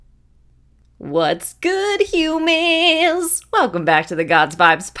What's good, humans? Welcome back to the God's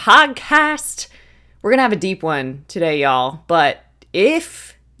Vibes podcast. We're going to have a deep one today, y'all. But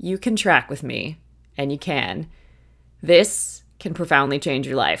if you can track with me, and you can, this can profoundly change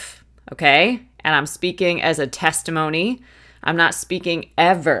your life, okay? And I'm speaking as a testimony. I'm not speaking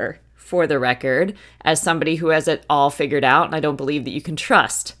ever, for the record, as somebody who has it all figured out. And I don't believe that you can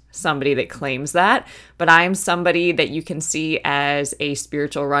trust somebody that claims that, but I am somebody that you can see as a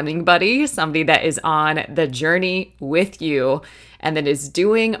spiritual running buddy, somebody that is on the journey with you and that is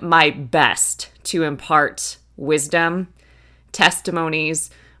doing my best to impart wisdom, testimonies,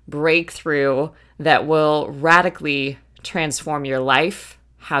 breakthrough that will radically transform your life,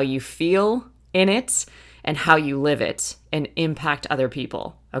 how you feel in it, and how you live it and impact other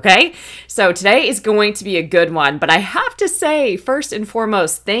people. Okay? So today is going to be a good one, but I have to say, first and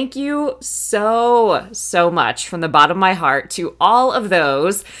foremost, thank you so much from the bottom of my heart to all of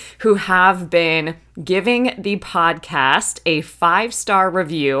those who have been giving the podcast a 5-star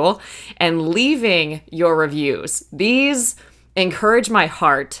review and leaving your reviews. These encourage my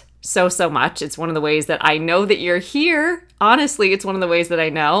heart so much. It's one of the ways that I know that you're here. Honestly, it's one of the ways that I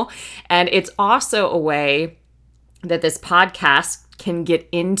know. And it's also a way that this podcast can get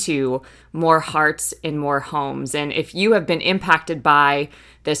into more hearts and more homes. And if you have been impacted by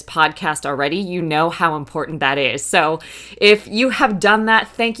this podcast already, you know how important that is. So if you have done that,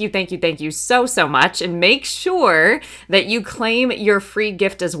 thank you so much. And make sure that you claim your free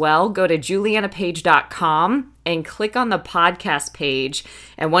gift as well. Go to julianapage.com and click on the podcast page.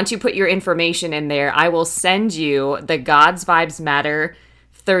 And once you put your information in there, I will send you the God's Vibes Matter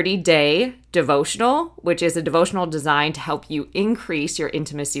 30-day devotional, which is a devotional designed to help you increase your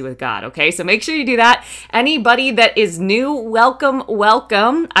intimacy with God. Okay, so make sure you do that. Anybody that is new,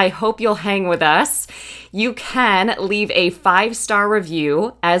 welcome. I hope you'll hang with us. You can leave a 5-star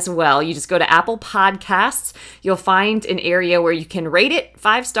review as well. You just go to Apple Podcasts. You'll find an area where you can rate it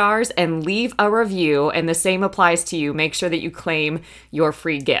 5 stars and leave a review. And the same applies to you. Make sure that you claim your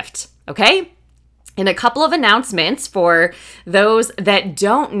free gift. Okay? And a couple of announcements for those that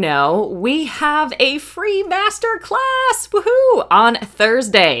don't know, we have a free masterclass, woohoo, on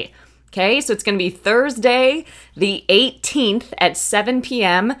Thursday. Okay, so it's going to be Thursday, the 18th at 7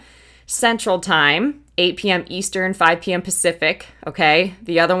 p.m. Central Time, 8 p.m. Eastern, 5 p.m. Pacific. Okay,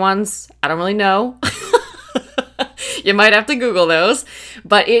 the other ones, I don't really know. You might have to Google those,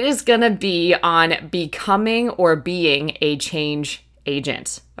 but it is going to be on becoming or being a change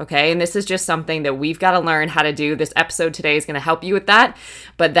agent. Okay. And this is just something that we've got to learn how to do. This episode today is going to help you with that,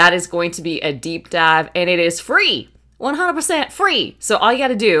 but that is going to be a deep dive and it is free, 100% free. So all you got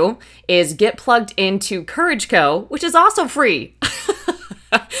to do is get plugged into Courage Co, which is also free.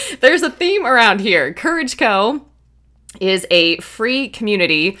 There's a theme around here. Courage Co is a free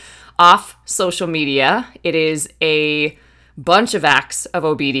community off social media. It is a bunch of acts of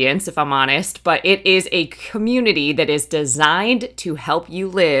obedience, if I'm honest, but it is a community that is designed to help you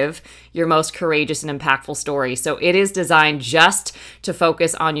live your most courageous and impactful story. So it is designed just to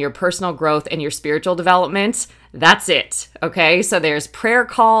focus on your personal growth and your spiritual development. That's it. Okay. So there's prayer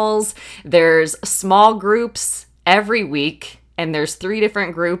calls, there's small groups every week. And there's 3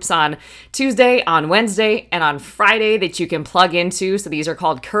 different groups on Tuesday, on Wednesday, and on Friday that you can plug into. So these are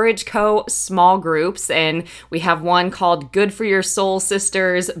called Courage Co. small groups. And we have one called Good for Your Soul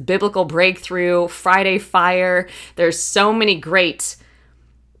Sisters, Biblical Breakthrough, Friday Fire. There's so many great,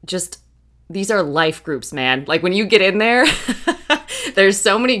 these are life groups, man. Like when you get in there, there's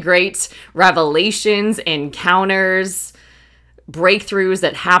so many great revelations, encounters, breakthroughs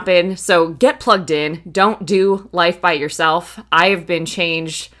that happen. So get plugged in. Don't do life by yourself. I have been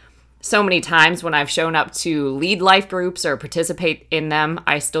changed so many times when I've shown up to lead life groups or participate in them.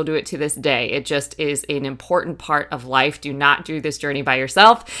 I still do it to this day. It just is an important part of life. Do not do this journey by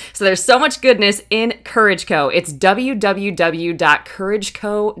yourself. So there's so much goodness in Courage Co. It's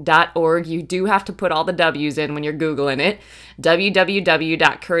www.courageco.org. You do have to put all the W's in when you're Googling it.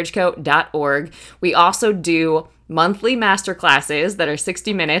 www.courageco.org. We also do monthly masterclasses that are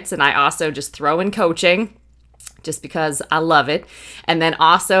 60 minutes, and I also just throw in coaching just because I love it. And then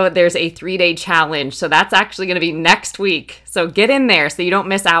also there's a 3-day challenge. So that's actually going to be next week. So get in there so you don't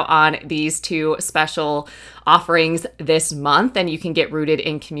miss out on these 2 special offerings this month, and you can get rooted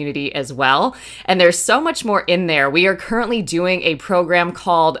in community as well. And there's so much more in there. We are currently doing a program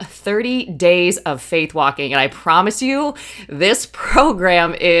called 30 Days of Faith Walking. And I promise you, this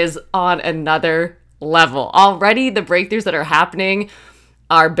program is on another level. Already the breakthroughs that are happening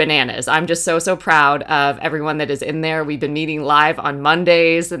are bananas. I'm just so proud of everyone that is in there. We've been meeting live on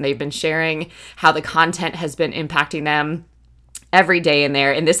Mondays and they've been sharing how the content has been impacting them. every day in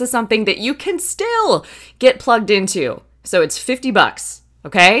there. And this is something that you can still get plugged into. So it's $50,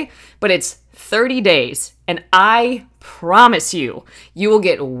 okay? But it's 30 days. And I promise you, you will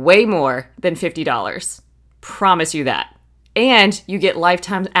get way more than $50. Promise you that. And you get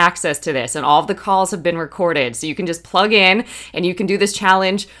lifetime access to this, and all of the calls have been recorded. So you can just plug in and you can do this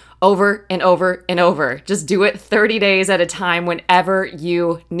challenge over and over and over. Just do it 30 days at a time whenever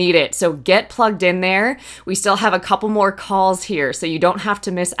you need it. So get plugged in there. We still have a couple more calls here, so you don't have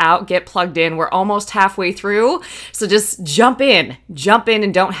to miss out. Get plugged in. We're almost halfway through. So just jump in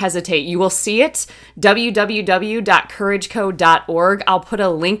and don't hesitate. You will see it, www.courageco.org. I'll put a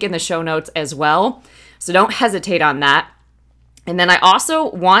link in the show notes as well. So don't hesitate on that. And then I also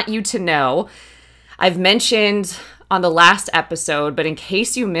want you to know, I've mentioned on the last episode, but in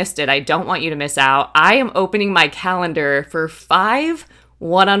case you missed it, I don't want you to miss out. I am opening my calendar for 5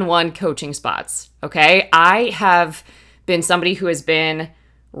 one-on-one coaching spots, okay? I have been somebody who has been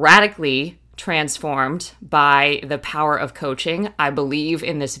radically transformed by the power of coaching. I believe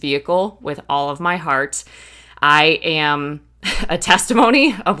in this vehicle with all of my heart. I am a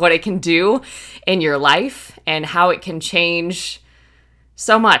testimony of what it can do in your life and how it can change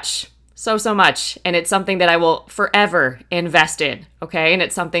so much, so much. And it's something that I will forever invest in, okay? And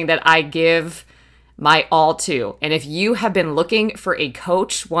it's something that I give my all to. And if you have been looking for a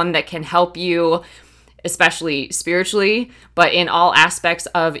coach, one that can help you, especially spiritually, but in all aspects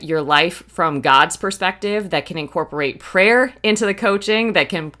of your life from God's perspective, that can incorporate prayer into the coaching, that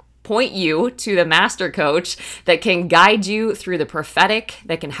can point you to the master coach, that can guide you through the prophetic,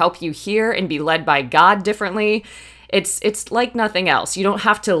 that can help you hear and be led by God differently. It's like nothing else. You don't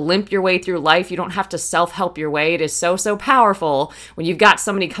have to limp your way through life. You don't have to self-help your way. It is so powerful when you've got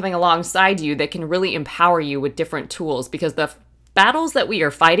somebody coming alongside you that can really empower you with different tools, because the battles that we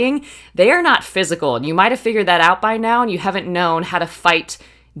are fighting, they are not physical. And you might have figured that out by now, and you haven't known how to fight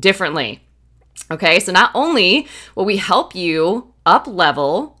differently. Okay, so not only will we help you up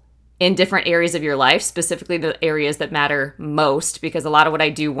level in different areas of your life, specifically the areas that matter most, because a lot of what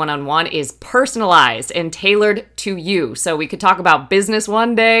I do one-on-one is personalized and tailored to you. So we could talk about business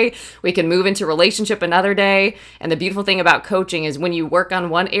one day, we can move into relationship another day. And the beautiful thing about coaching is when you work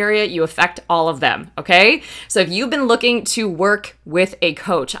on one area, you affect all of them, okay? So if you've been looking to work with a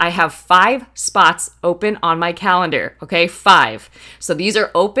coach, I have 5 spots open on my calendar, okay? 5. So these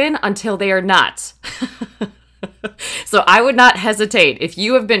are open until they are not. So I would not hesitate. If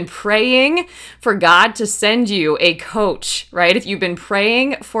you have been praying for God to send you a coach, right? If you've been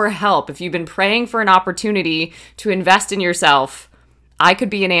praying for help, if you've been praying for an opportunity to invest in yourself, I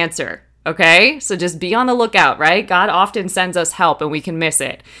could be an answer, okay? So just be on the lookout, right? God often sends us help and we can miss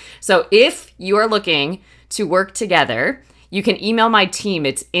it. So if you are looking to work together, you can email my team.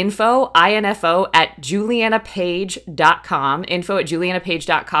 It's info@julianapage.com,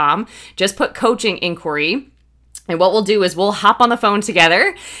 info@julianapage.com. Just put coaching inquiry. And what we'll do is we'll hop on the phone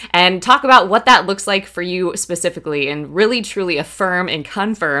together and talk about what that looks like for you specifically, and really truly affirm and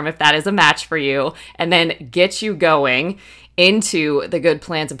confirm if that is a match for you, and then get you going into the good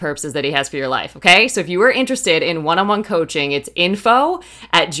plans and purposes that he has for your life, okay? So if you are interested in one-on-one coaching, it's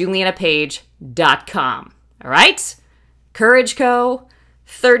info@julianapage.com, all right? Courage Co.,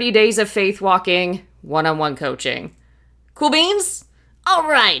 30 days of faith walking, one-on-one coaching. Cool beans? All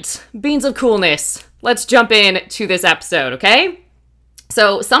right, beans of coolness. Let's jump in to this episode, okay?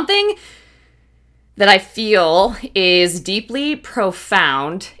 So something that I feel is deeply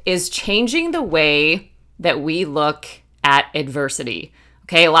profound is changing the way that we look at adversity,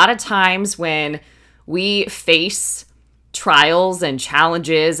 okay? A lot of times when we face trials and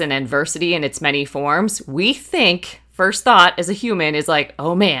challenges and adversity in its many forms, we think, first thought as a human is like,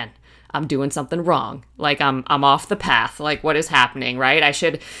 oh man, I'm doing something wrong. Like I'm off the path. Like what is happening, right? I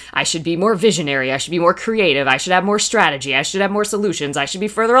should be more visionary. I should be more creative. I should have more strategy. I should have more solutions. I should be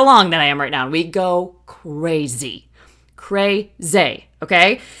further along than I am right now. And we go crazy,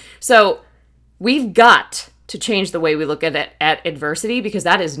 okay? So we've got to change the way we look at it, at adversity, because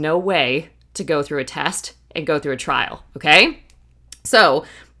that is no way to go through a test and go through a trial, okay? So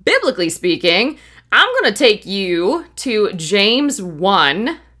biblically speaking, I'm going to take you to James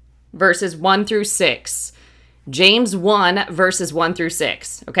 1, verses 1 through 6. James 1, verses 1 through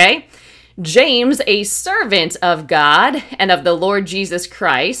 6, okay? James, a servant of God and of the Lord Jesus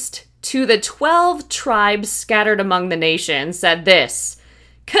Christ, to the 12 tribes scattered among the nations, said this: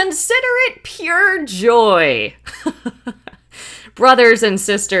 Consider it pure joy, brothers and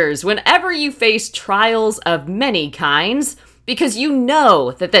sisters, whenever you face trials of many kinds, because you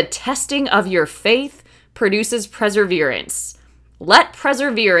know that the testing of your faith produces perseverance. Let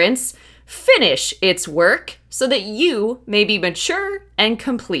perseverance finish its work so that you may be mature and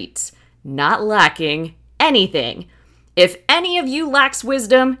complete, not lacking anything. If any of you lacks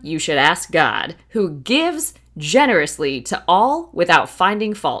wisdom, you should ask God, who gives generously to all without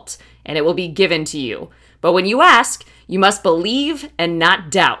finding fault, and it will be given to you. But when you ask, you must believe and not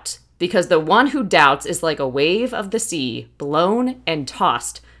doubt, because the one who doubts is like a wave of the sea, blown and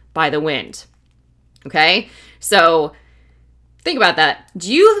tossed by the wind. Okay? So think about that.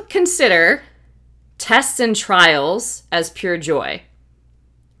 Do you consider tests and trials as pure joy?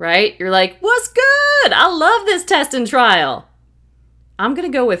 Right? You're like, what's good? I love this test and trial. I'm going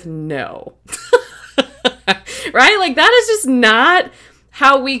to go with no. Right? Like, that is just not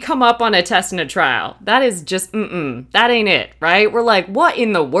how we come up on a test and a trial. That is just, that ain't it, right? We're like, what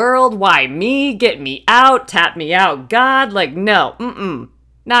in the world? Why me? Get me out, tap me out, God. Like, no,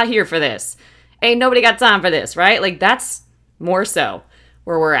 not here for this. Ain't nobody got time for this, right? Like, that's more so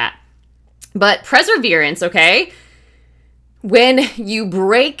where we're at. But perseverance, okay? When you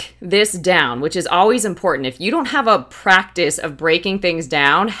break this down, which is always important, if you don't have a practice of breaking things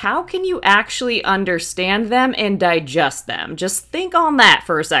down, how can you actually understand them and digest them? Just think on that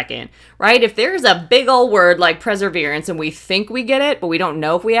for a second, right? If there's a big old word like perseverance and we think we get it, but we don't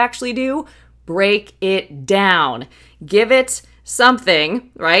know if we actually do, break it down. Give it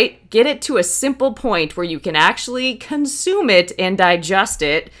something, right? Get it to a simple point where you can actually consume it and digest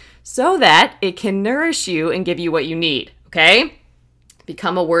it so that it can nourish you and give you what you need. Okay?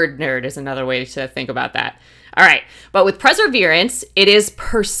 Become a word nerd is another way to think about that. All right. But with perseverance, it is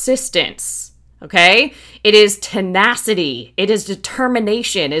persistence. Okay? It is tenacity. It is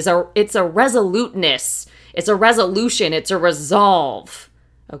determination. It's a resoluteness. It's a resolution. It's a resolve.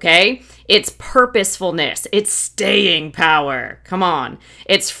 Okay? It's purposefulness. It's staying power. Come on.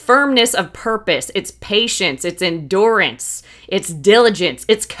 It's firmness of purpose. It's patience. It's endurance. It's diligence.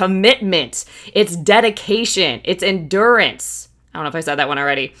 It's commitment. It's dedication. It's endurance. I don't know if I said that one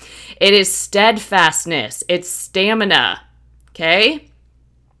already. It is steadfastness. It's stamina. Okay?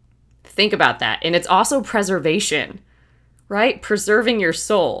 Think about that. And it's also preservation, right? Preserving your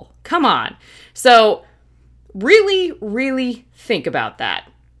soul. Come on. So really, really think about that.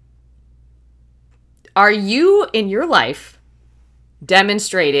 Are you in your life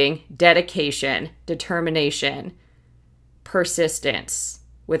demonstrating dedication, determination, persistence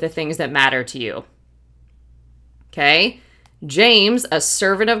with the things that matter to you? Okay? James, a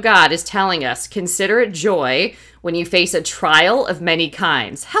servant of God, is telling us, consider it joy when you face a trial of many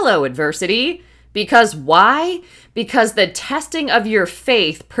kinds. Hello, adversity. Because why? Because the testing of your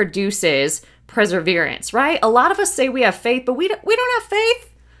faith produces perseverance, right? A lot of us say we have faith, but we don't have faith.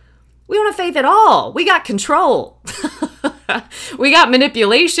 We don't have faith at all. We got control. We got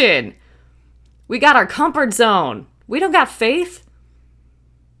manipulation. We got our comfort zone. We don't got faith,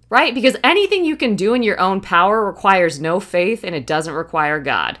 right? Because anything you can do in your own power requires no faith, and it doesn't require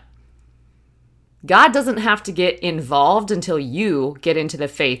God. God doesn't have to get involved until you get into the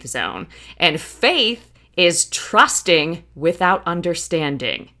faith zone. And faith is trusting without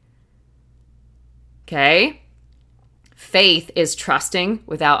understanding. Okay? Faith is trusting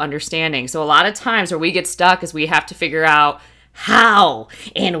without understanding. So a lot of times where we get stuck is we have to figure out how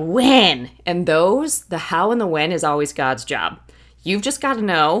and when. And the how and the when is always God's job. You've just got to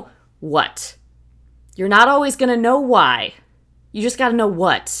know what. You're not always going to know why. You just got to know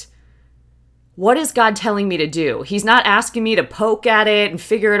what. What is God telling me to do? He's not asking me to poke at it and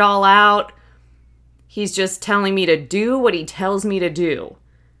figure it all out. He's just telling me to do what he tells me to do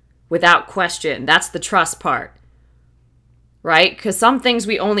without question. That's the trust part. Right? Because some things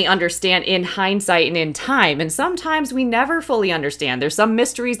we only understand in hindsight and in time, and sometimes we never fully understand. There's some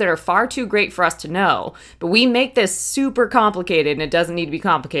mysteries that are far too great for us to know, but we make this super complicated, and it doesn't need to be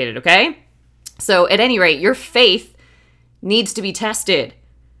complicated, okay? So at any rate, your faith needs to be tested,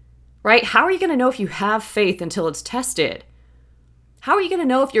 right? How are you going to know if you have faith until it's tested? How are you going to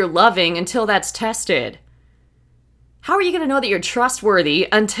know if you're loving until that's tested? How are you going to know that you're trustworthy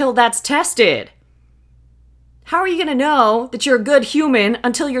until that's tested? How are you going to know that you're a good human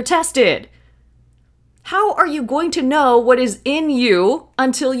until you're tested? How are you going to know what is in you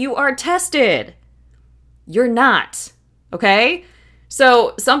until you are tested? You're not, okay?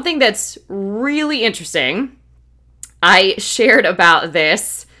 So something that's really interesting, I shared about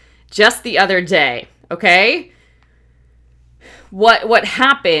this just the other day, okay? What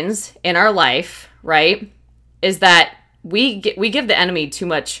happens in our life, right, is that we give the enemy too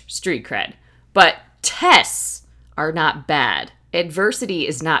much street cred, but tests are not bad. Adversity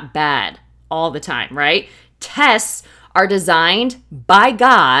is not bad all the time, right? Tests are designed by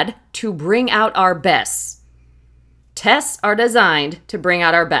God to bring out our best. Tests are designed to bring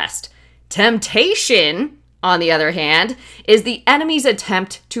out our best. Temptation, on the other hand, is the enemy's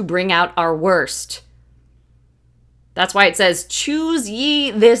attempt to bring out our worst. That's why it says, choose ye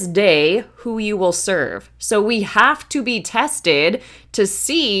this day who you will serve. So we have to be tested to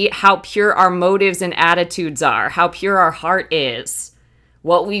see how pure our motives and attitudes are, how pure our heart is,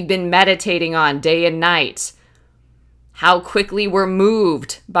 what we've been meditating on day and night, how quickly we're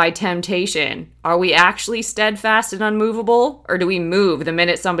moved by temptation. Are we actually steadfast and unmovable, or do we move the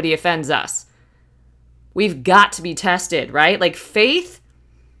minute somebody offends us? We've got to be tested, right? Like faith,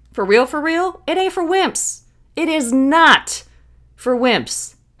 for real, it ain't for wimps. It is not for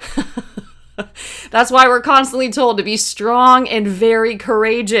wimps. That's why we're constantly told to be strong and very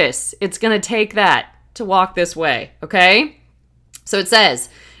courageous. It's going to take that to walk this way, okay? So it says,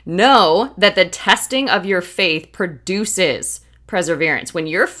 know that the testing of your faith produces perseverance. When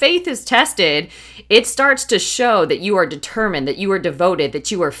your faith is tested, it starts to show that you are determined, that you are devoted,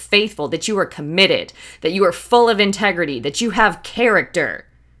 that you are faithful, that you are committed, that you are full of integrity, that you have character,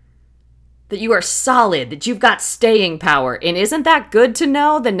 that you are solid, that you've got staying power. And isn't that good to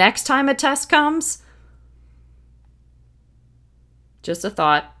know the next time a test comes? Just a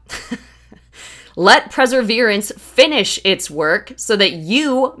thought. Let perseverance finish its work so that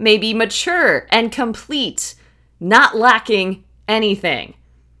you may be mature and complete, not lacking anything.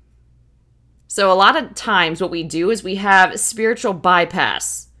 So a lot of times what we do is we have spiritual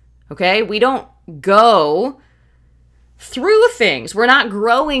bypass, okay? We don't go through things. We're not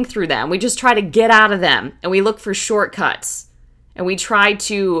growing through them. We just try to get out of them, and we look for shortcuts, and we try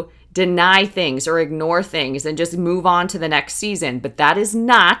to deny things or ignore things and just move on to the next season. But that is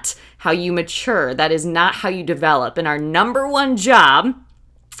not how you mature. That is not how you develop. And our number one job,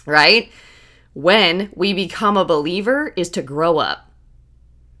 right, when we become a believer is to grow up.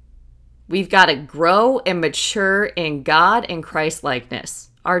 We've got to grow and mature in God and Christ likeness.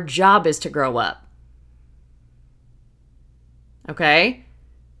 Our job is to grow up. Okay?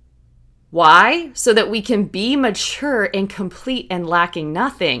 Why? So that we can be mature and complete and lacking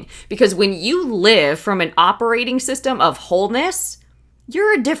nothing. Because when you live from an operating system of wholeness,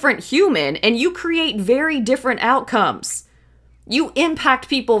 you're a different human and you create very different outcomes. You impact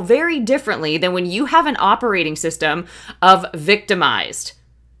people very differently than when you have an operating system of victimized,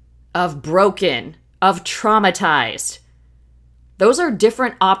 of broken, of traumatized. Those are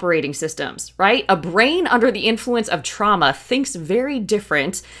different operating systems, right? A brain under the influence of trauma thinks very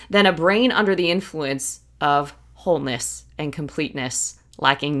different than a brain under the influence of wholeness and completeness,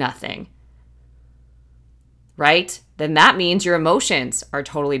 lacking nothing, right? Then that means your emotions are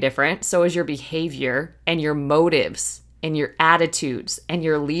totally different. So is your behavior and your motives and your attitudes and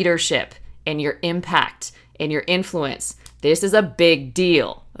your leadership and your impact and your influence. This is a big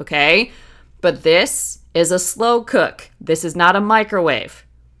deal, okay? But this is a slow cook. This is not a microwave.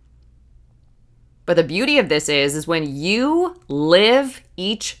 But the beauty of this is when you live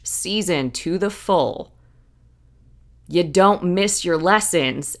each season to the full, you don't miss your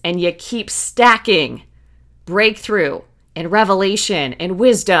lessons and you keep stacking breakthrough and revelation and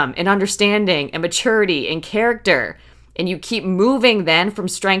wisdom and understanding and maturity and character. And you keep moving then from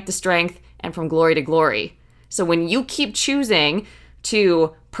strength to strength and from glory to glory. So when you keep choosing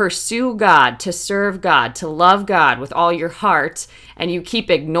to pursue God, to serve God, to love God with all your heart, and you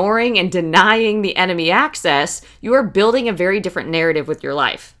keep ignoring and denying the enemy access, you are building a very different narrative with your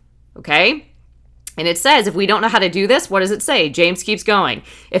life, okay? And it says, if we don't know how to do this, what does it say? James keeps going.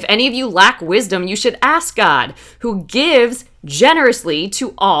 If any of you lack wisdom, you should ask God, who gives generously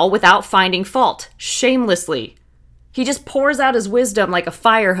to all without finding fault, shamelessly. He just pours out his wisdom like a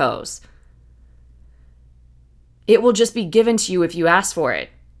fire hose. It will just be given to you if you ask for it.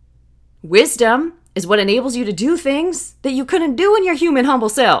 Wisdom is what enables you to do things that you couldn't do in your human humble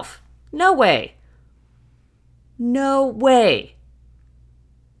self. No way. No way.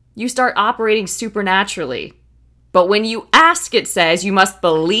 You start operating supernaturally. But when you ask, it says you must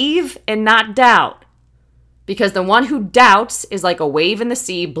believe and not doubt. Because the one who doubts is like a wave in the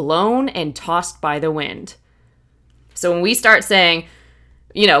sea, blown and tossed by the wind. So when we start saying,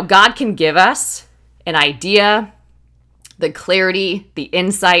 God can give us an idea, the clarity, the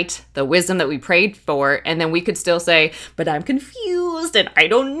insight, the wisdom that we prayed for, and then we could still say, but I'm confused and I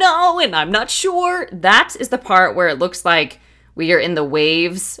don't know and I'm not sure. That is the part where it looks like we are in the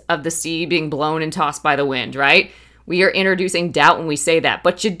waves of the sea being blown and tossed by the wind, right? We are introducing doubt when we say that,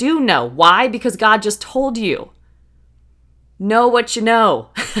 but you do know. Why? Because God just told you. Know what you know.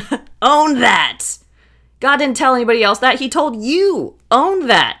 Own that. God didn't tell anybody else that. He told you. Own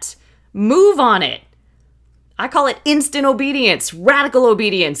that. Move on it. I call it instant obedience, radical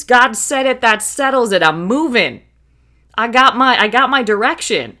obedience. God said it, that settles it. I'm moving. I got my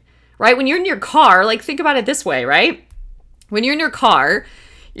direction, right? When you're in your car, like think about it this way, right? When you're in your car,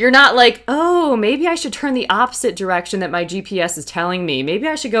 you're not like, oh, maybe I should turn the opposite direction that my GPS is telling me. Maybe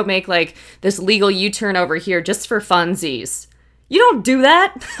I should go make like this legal U-turn over here just for funsies. You don't do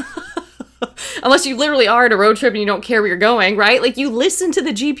that. Unless you literally are at a road trip and you don't care where you're going, right? Like you listen to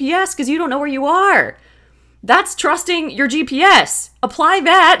the GPS because you don't know where you are. That's trusting your GPS. Apply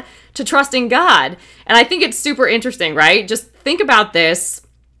that to trusting God. And I think it's super interesting, right? Just think about this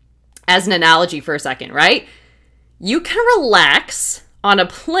as an analogy for a second, right? You can relax on a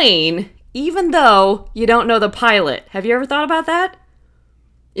plane even though you don't know the pilot. Have you ever thought about that?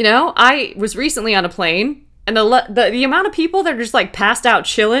 You know, I was recently on a plane and the amount of people that are just like passed out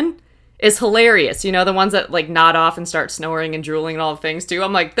chilling is hilarious. You know, the ones that like nod off and start snoring and drooling and all the things too.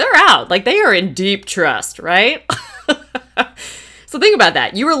 I'm like, they're out. Like they are in deep trust, right? So think about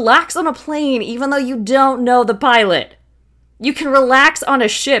that. You relax on a plane even though you don't know the pilot. You can relax on a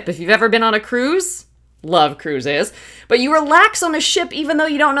ship. If you've ever been on a cruise, love cruises, but you relax on a ship even though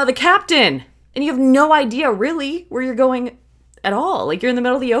you don't know the captain and you have no idea really where you're going at all. Like you're in the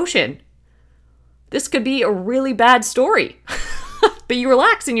middle of the ocean. This could be a really bad story. But you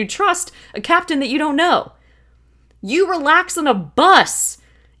relax and you trust a captain that you don't know. You relax on a bus,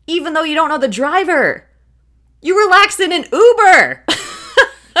 even though you don't know the driver. You relax in an Uber,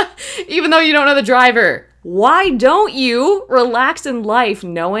 even though you don't know the driver. Why don't you relax in life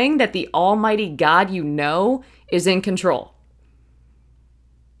knowing that the Almighty God you know is in control?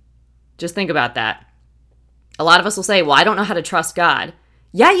 Just think about that. A lot of us will say, well, I don't know how to trust God.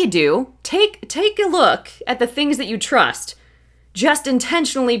 Yeah, you do. Take a look at the things that you trust. Just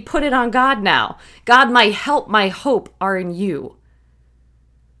intentionally put it on God now. God, my help, my hope are in you.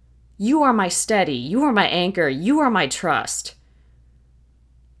 You are my steady. You are my anchor. You are my trust.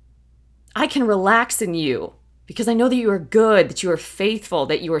 I can relax in you because I know that you are good, that you are faithful,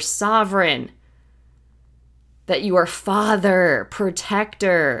 that you are sovereign, that you are Father,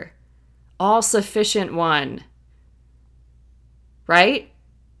 protector, all-sufficient one. Right?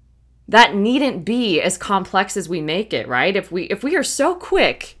 That needn't be as complex as we make it, right? If we are so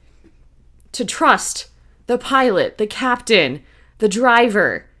quick to trust the pilot, the captain, the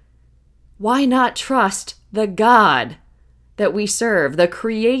driver, why not trust the God that we serve, the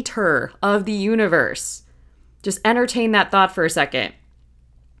creator of the universe? Just entertain that thought for a second.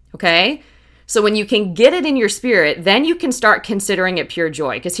 Okay? So when you can get it in your spirit, then you can start considering it pure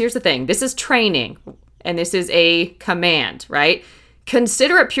joy. Because here's the thing, this is training and this is a command, right?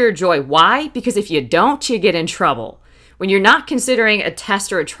 Consider it pure joy. Why? Because if you don't, you get in trouble. When you're not considering a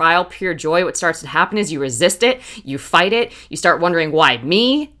test or a trial pure joy, what starts to happen is you resist it, you fight it, you start wondering, why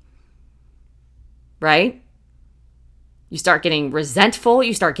me? Right? You start getting resentful,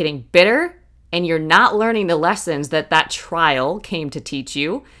 you start getting bitter, and you're not learning the lessons that trial came to teach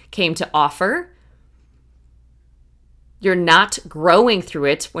you, came to offer. You're not growing through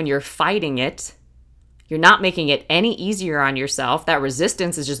it when you're fighting it. You're not making it any easier on yourself. That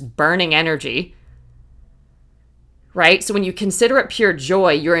resistance is just burning energy, right? So when you consider it pure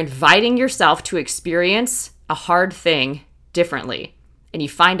joy, you're inviting yourself to experience a hard thing differently, and you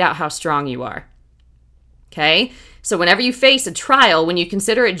find out how strong you are, okay? So whenever you face a trial, when you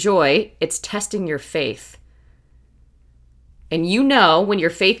consider it joy, it's testing your faith. And you know when your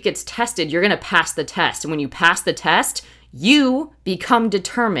faith gets tested, you're going to pass the test. And when you pass the test, you become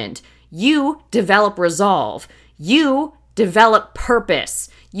determined. You develop resolve. You develop purpose.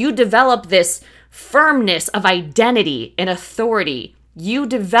 You develop this firmness of identity and authority. You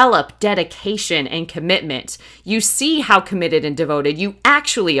develop dedication and commitment. You see how committed and devoted you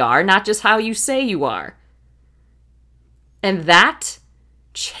actually are, not just how you say you are. And that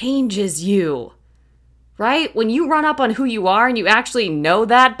changes you, right? When you run up on who you are and you actually know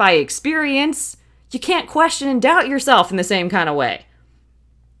that by experience, you can't question and doubt yourself in the same kind of way.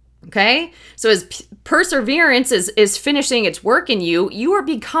 Okay? So as perseverance is finishing its work in you, you are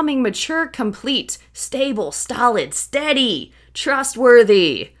becoming mature, complete, stable, stolid, steady,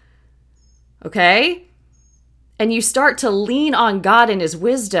 trustworthy. Okay? And you start to lean on God and his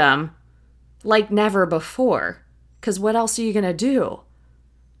wisdom like never before. Because what else are you going to do?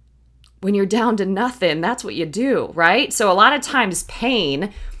 When you're down to nothing, that's what you do, right? So a lot of times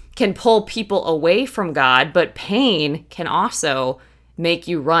pain can pull people away from God, but pain can also make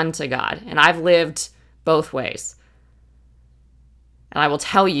you run to God. And I've lived both ways. And I will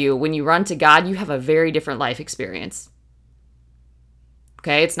tell you, when you run to God, you have a very different life experience.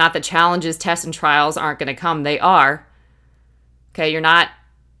 Okay? It's not that challenges, tests, and trials aren't going to come. They are. Okay? You're not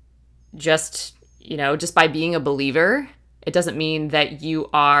just, just by being a believer, it doesn't mean that you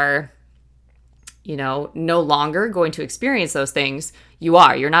are no longer going to experience those things.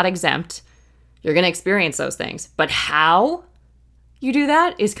 You're not exempt. You're going to experience those things. But how you do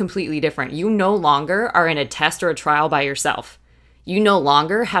that is completely different. You no longer are in a test or a trial by yourself. You no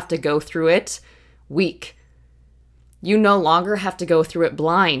longer have to go through it weak. You no longer have to go through it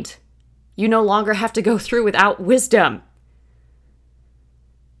blind. You no longer have to go through without wisdom.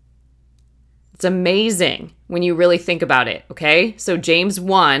 It's amazing when you really think about it, okay? So James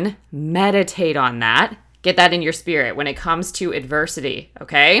 1, meditate on that. Get that in your spirit when it comes to adversity,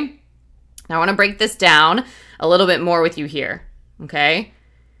 okay? Now I want to break this down a little bit more with you here, okay?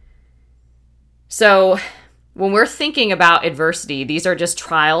 So when we're thinking about adversity, these are just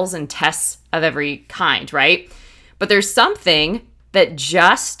trials and tests of every kind, right? But there's something that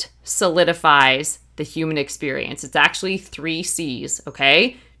just solidifies the human experience. It's actually 3 C's,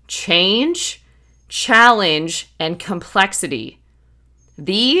 okay? Change, challenge, and complexity.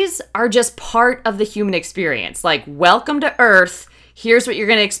 These are just part of the human experience. Like, welcome to Earth. Here's what you're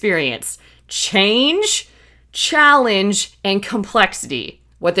going to experience. Change, challenge, and complexity.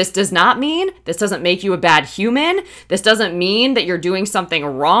 What this does not mean, this doesn't make you a bad human. This doesn't mean that you're doing something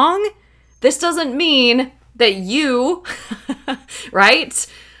wrong. This doesn't mean that you, right,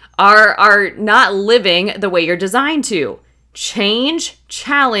 are not living the way you're designed to. Change,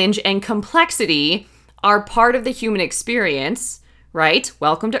 challenge, and complexity are part of the human experience, right?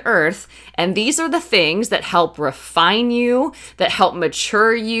 Welcome to Earth. And these are the things that help refine you, that help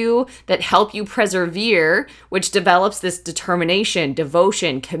mature you, that help you persevere, which develops this determination,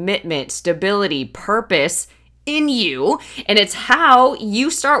 devotion, commitment, stability, purpose in you. And it's how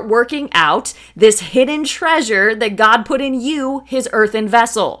you start working out this hidden treasure that God put in you, his earthen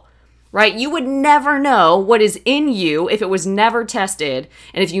vessel. Right? You would never know what is in you if it was never tested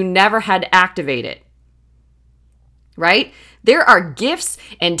and if you never had to activate it. Right? There are gifts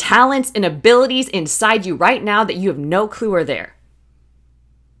and talents and abilities inside you right now that you have no clue are there.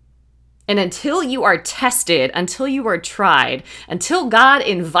 And until you are tested, until you are tried, until God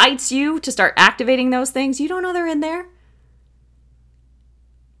invites you to start activating those things, you don't know they're in there.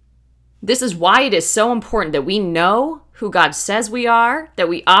 This is why it is so important that we know who God says we are, that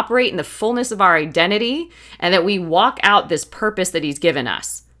we operate in the fullness of our identity, and that we walk out this purpose that he's given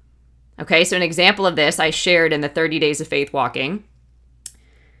us. Okay, so an example of this I shared in the 30 Days of Faith Walking.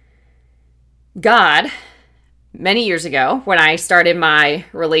 God, many years ago, when I started my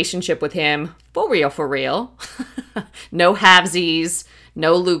relationship with him, for real, no halvesies,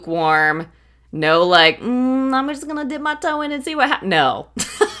 no lukewarm, no like, I'm just going to dip my toe in and see what happens. No.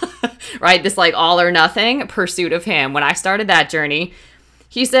 Right? This like all or nothing pursuit of him. When I started that journey,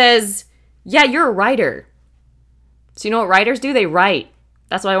 he says, yeah, you're a writer. So you know what writers do? They write.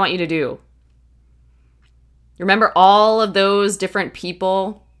 That's what I want you to do. Remember all of those different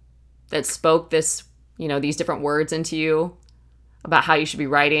people that spoke this, these different words into you about how you should be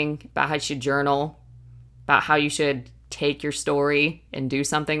writing, about how you should journal, about how you should take your story and do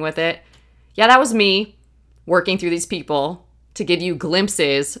something with it. Yeah, that was me working through these people to give you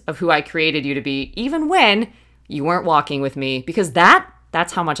glimpses of who I created you to be, even when you weren't walking with me, because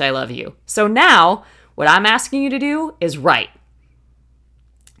that's how much I love you. So now what I'm asking you to do is write.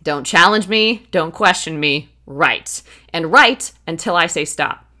 Don't challenge me. Don't question me. Write. And write until I say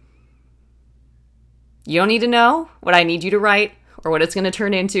stop. You don't need to know what I need you to write or what it's going to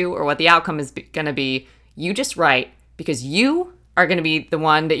turn into or what the outcome is going to be. You just write because you are going to be the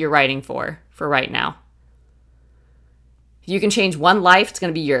one that you're writing for right now. If you can change one life, it's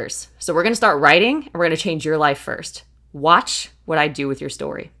going to be yours. So we're going to start writing and we're going to change your life first. Watch what I do with your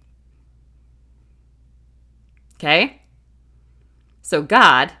story. Okay? So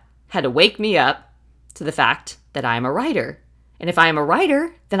God had to wake me up to the fact that I am a writer. And if I am a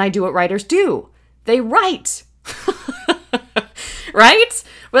writer, then I do what writers do. They write. Right?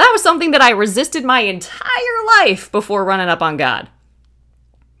 Well, that was something that I resisted my entire life before running up on God.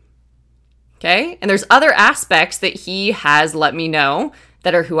 Okay? And there's other aspects that he has let me know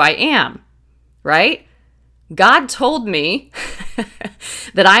that are who I am, right? God told me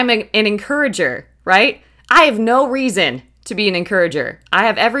that I'm an encourager, right? I have no reason to be an encourager. I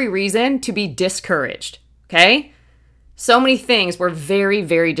have every reason to be discouraged, okay? So many things were very,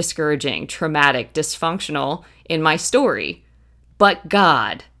 very discouraging, traumatic, dysfunctional in my story, but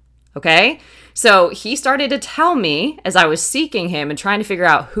God, okay? So he started to tell me as I was seeking him and trying to figure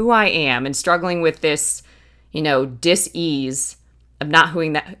out who I am and struggling with this, dis-ease of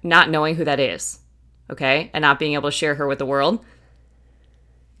not knowing who that is, okay? And not being able to share her with the world.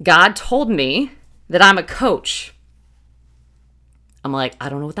 God told me that I'm a coach. I'm like, I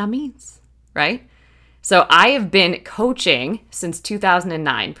don't know what that means, right? So I have been coaching since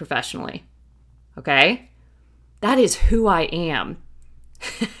 2009 professionally. Okay? That is who I am.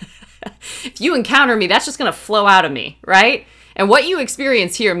 If you encounter me, that's just going to flow out of me, right? And what you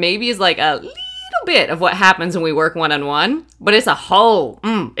experience here maybe is like a little bit of what happens when we work one-on-one, but it's a whole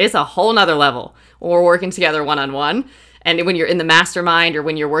nother level when we're working together one-on-one. And when you're in the mastermind or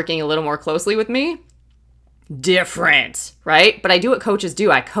when you're working a little more closely with me, different, right? But I do what coaches do.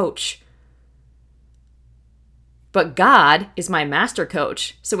 I coach. But God is my master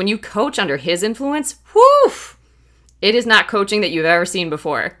coach. So when you coach under his influence, whoof, it is not coaching that you've ever seen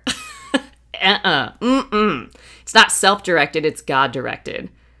before. It's not self-directed, it's God-directed.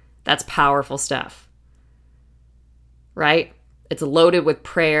 That's powerful stuff. Right? It's loaded with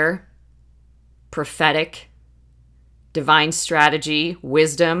prayer, prophetic, divine strategy,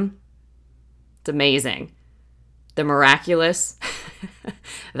 wisdom. It's amazing. The miraculous.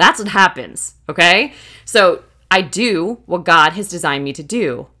 That's what happens, okay? So I do what God has designed me to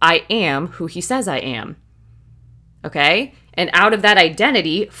do. I am who he says I am. Okay? And out of that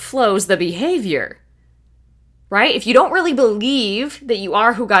identity flows the behavior. Right? If you don't really believe that you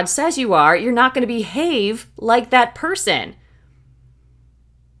are who God says you are, you're not going to behave like that person.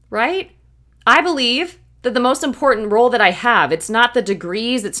 Right? I believe that the most important role that I have, it's not the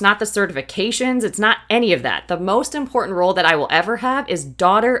degrees, it's not the certifications, it's not any of that. The most important role that I will ever have is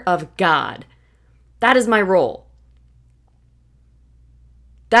daughter of God. That is my role.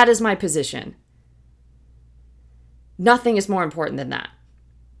 That is my position. Nothing is more important than that.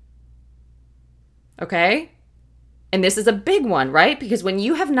 Okay? And this is a big one, right? Because when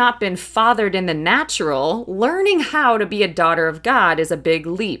you have not been fathered in the natural, learning how to be a daughter of God is a big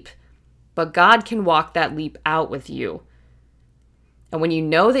leap. But God can walk that leap out with you. And when you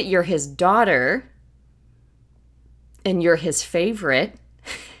know that you're his daughter and you're his favorite,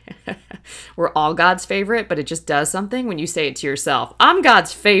 we're all God's favorite, but it just does something when you say it to yourself. I'm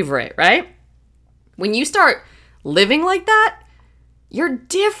God's favorite, right? When you start living like that, you're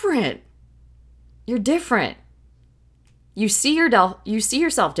different. You're different. You see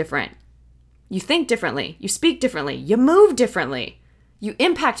yourself different. You think differently. You speak differently. You move differently. You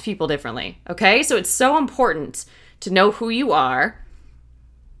impact people differently, okay? So it's so important to know who you are.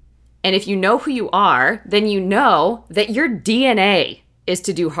 And if you know who you are, then you know that your DNA is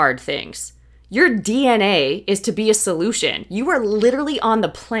to do hard things. Your DNA is to be a solution. You are literally on the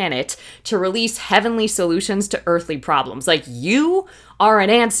planet to release heavenly solutions to earthly problems. Like, you are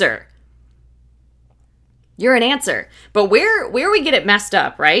an answer. You're an answer. But where we get it messed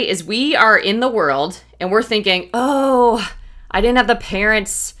up, right, is we are in the world and we're thinking, oh, I didn't have the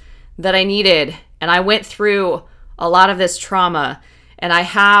parents that I needed. And I went through a lot of this trauma. And I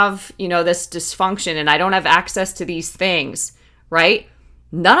have, this dysfunction. And I don't have access to these things, right?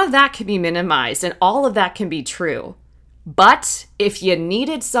 None of that can be minimized. And all of that can be true. But if you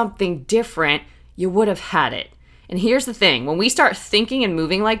needed something different, you would have had it. And here's the thing. When we start thinking and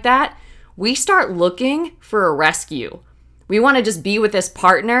moving like that, we start looking for a rescue. We want to just be with this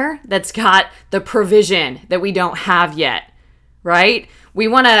partner that's got the provision that we don't have yet, right? We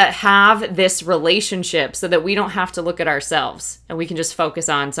want to have this relationship so that we don't have to look at ourselves and we can just focus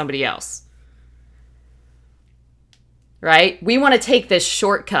on somebody else, right? We want to take this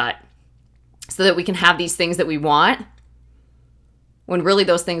shortcut so that we can have these things that we want when really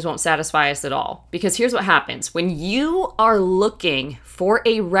those things won't satisfy us at all. Because here's what happens. When you are looking for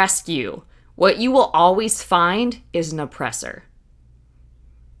a rescue, what you will always find is an oppressor.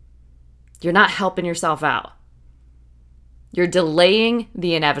 You're not helping yourself out. You're delaying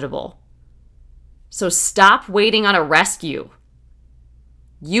the inevitable. So stop waiting on a rescue.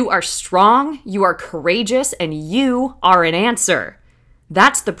 You are strong, you are courageous, and you are an answer.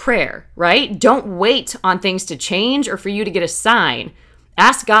 That's the prayer, right? Don't wait on things to change or for you to get a sign.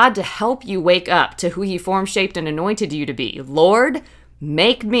 Ask God to help you wake up to who he formed, shaped, and anointed you to be. Lord,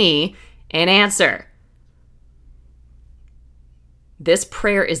 make me an answer. This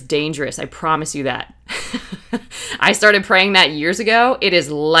prayer is dangerous. I promise you that. I started praying that years ago. It is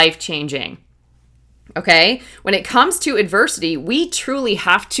life-changing. Okay? When it comes to adversity, we truly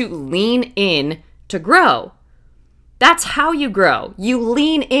have to lean in to grow. That's how you grow. You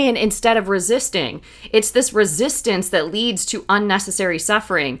lean in instead of resisting. It's this resistance that leads to unnecessary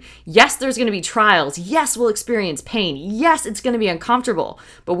suffering. Yes, there's going to be trials. Yes, we'll experience pain. Yes, it's going to be uncomfortable.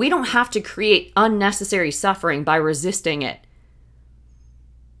 But we don't have to create unnecessary suffering by resisting it.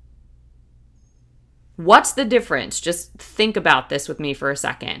 What's the difference? Just think about this with me for a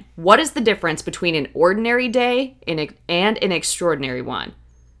second. What is the difference between an ordinary day and an extraordinary one?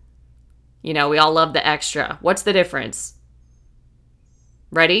 We all love the extra. What's the difference?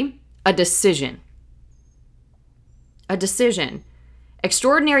 Ready? A decision. A decision.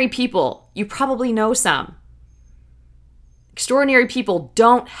 Extraordinary people, you probably know some. Extraordinary people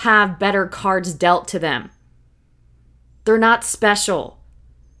don't have better cards dealt to them. They're not special.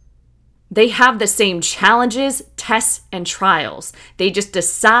 They have the same challenges, tests, and trials. They just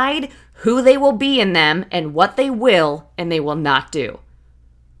decide who they will be in them and what they will and they will not do.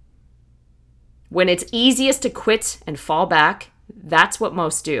 When it's easiest to quit and fall back, that's what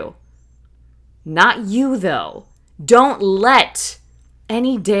most do. Not you, though. Don't let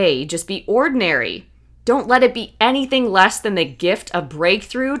any day just be ordinary. Don't let it be anything less than the gift of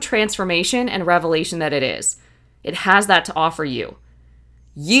breakthrough, transformation, and revelation that it is. It has that to offer you.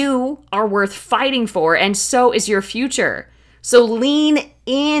 You are worth fighting for, and so is your future. So lean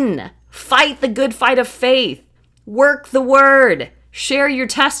in. Fight the good fight of faith. Work the word. Share your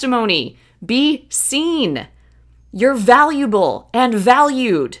testimony. Be seen. You're valuable and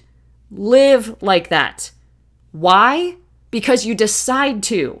valued. Live like that. Why? Because you decide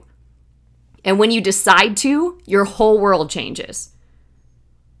to. And when you decide to, your whole world changes.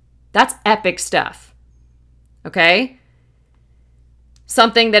 That's epic stuff. Okay?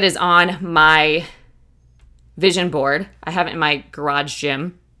 Something that is on my vision board. I have it in my garage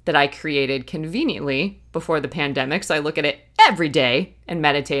gym that I created conveniently before the pandemic. So I look at it every day and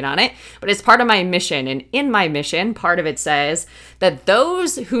meditate on it. But it's part of my mission. And in my mission, part of it says that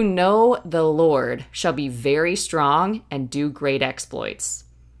those who know the Lord shall be very strong and do great exploits.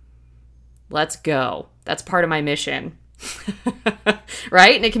 Let's go. That's part of my mission.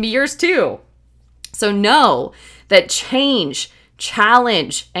 Right? And it can be yours too. So know that change,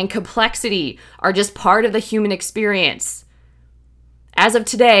 challenge, and complexity are just part of the human experience. As of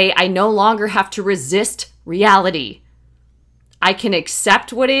today, I no longer have to resist reality. I can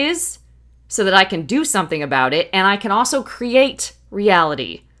accept what is so that I can do something about it, and I can also create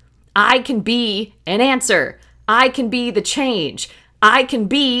reality. I can be an answer. I can be the change. I can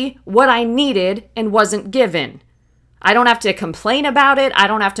be what I needed and wasn't given. I don't have to complain about it. I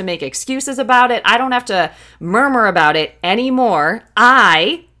don't have to make excuses about it. I don't have to murmur about it anymore.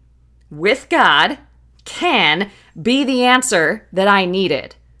 I, with God, can be the answer that I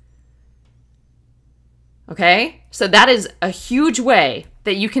needed. Okay? So that is a huge way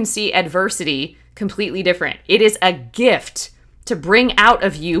that you can see adversity completely different. It is a gift to bring out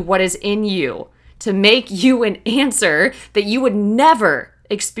of you what is in you, to make you an answer that you would never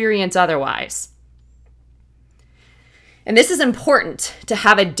experience otherwise. And this is important, to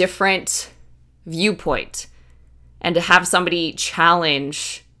have a different viewpoint and to have somebody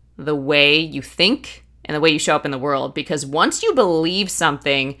challenge the way you think and the way you show up in the world. Because once you believe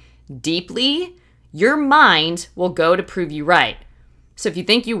something deeply, your mind will go to prove you right. So if you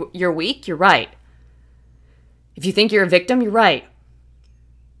think you're weak, you're right. If you think you're a victim, you're right.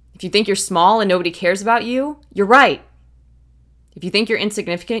 If you think you're small and nobody cares about you, you're right. If you think you're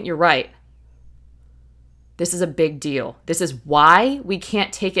insignificant, you're right. This is a big deal. This is why we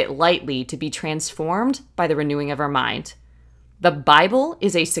can't take it lightly to be transformed by the renewing of our mind. The Bible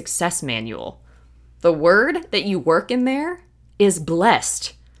is a success manual. The word that you work in there is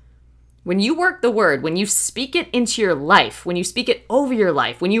blessed. When you work the word, when you speak it into your life, when you speak it over your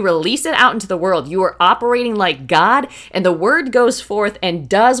life, when you release it out into the world, you are operating like God, and the word goes forth and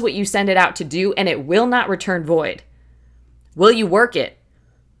does what you send it out to do, and it will not return void. Will you work it?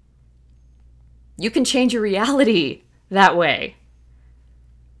 You can change your reality that way.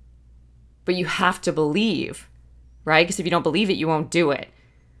 But you have to believe, right? Because if you don't believe it, you won't do it.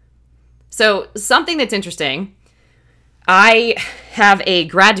 So something that's interesting, I have a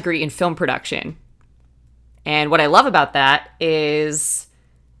grad degree in film production. And what I love about that is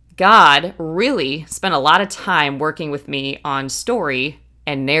God really spent a lot of time working with me on story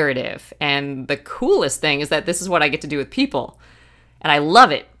and narrative. And the coolest thing is that this is what I get to do with people. And I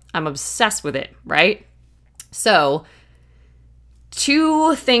love it. I'm obsessed with it, right? So,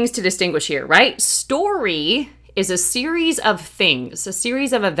 two things to distinguish here, right? Story is a series of things, a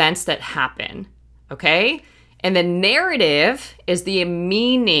series of events that happen, okay? And the narrative is the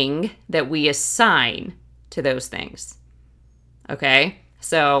meaning that we assign to those things, okay?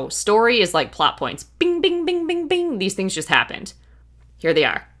 So, story is like plot points. Bing, bing, bing, bing, bing. These things just happened. Here they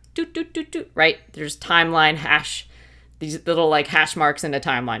are. Doot, doot, doot, doot, right? There's timeline, hash, these little like hash marks in the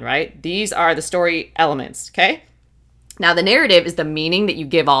timeline, right? These are the story elements, okay? Now, the narrative is the meaning that you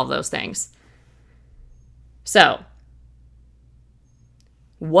give all of those things. So,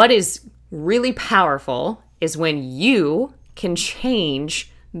 what is really powerful is when you can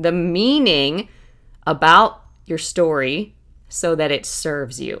change the meaning about your story so that it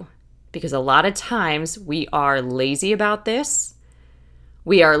serves you. Because a lot of times we are lazy about this,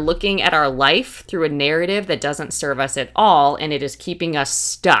 We are looking at our life through a narrative that doesn't serve us at all, and it is keeping us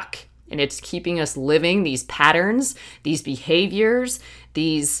stuck. And it's keeping us living these patterns, these behaviors,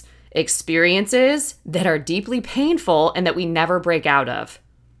 these experiences that are deeply painful and that we never break out of.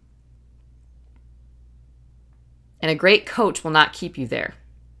 And a great coach will not keep you there.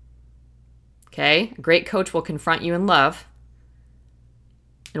 Okay? A great coach will confront you in love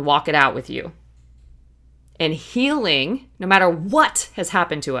and walk it out with you. And healing, no matter what has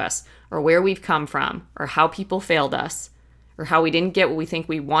happened to us, or where we've come from, or how people failed us, or how we didn't get what we think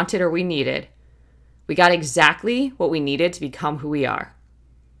we wanted or we needed, we got exactly what we needed to become who we are.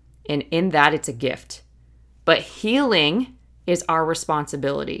 And in that, it's a gift. But healing is our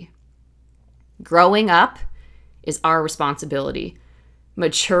responsibility. Growing up is our responsibility.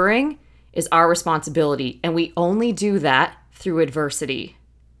 Maturing is our responsibility. And we only do that through adversity.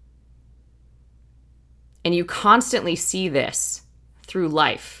 And you constantly see this through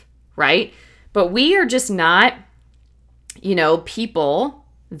life, right? But we are just not, people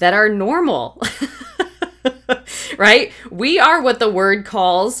that are normal, right? We are what the word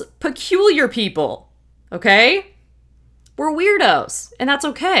calls peculiar people, okay? We're weirdos, and that's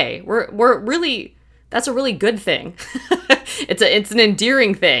okay. That's a really good thing. It's an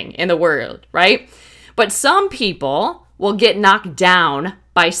endearing thing in the world, right? But some people will get knocked down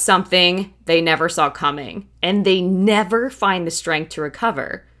by something they never saw coming, and they never find the strength to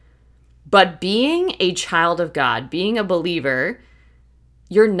recover. But being a child of God, being a believer,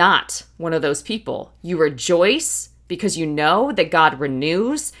 you're not one of those people. You rejoice because you know that God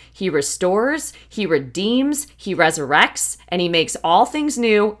renews, He restores, He redeems, He resurrects, and He makes all things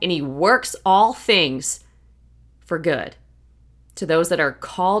new, and He works all things for good to those that are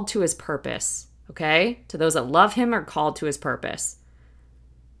called to His purpose, okay? To those that love Him are called to His purpose,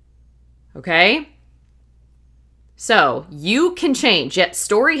 okay? So you can change. Yet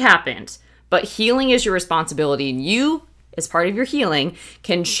story happened, but healing is your responsibility, and you, as part of your healing,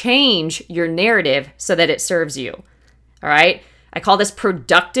 can change your narrative so that it serves you. All right? I call this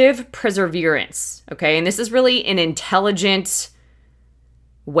productive perseverance. Okay? And this is really an intelligent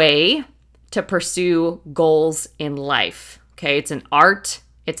way to pursue goals in life. Okay? It's an art,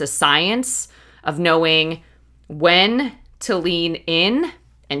 it's a science of knowing when to lean in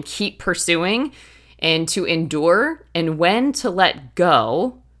and keep pursuing and to endure, and when to let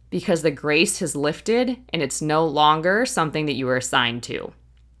go because the grace has lifted and it's no longer something that you were assigned to.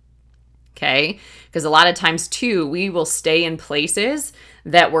 Okay? Because a lot of times too, we will stay in places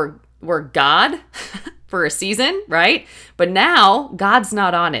that were God for a season, right? But now God's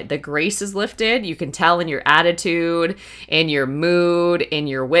not on it. The grace is lifted. You can tell in your attitude, in your mood, in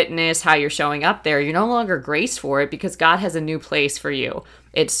your witness, how you're showing up there. You're no longer graced for it because God has a new place for you.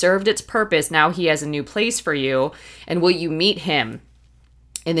 It served its purpose. Now He has a new place for you. And will you meet Him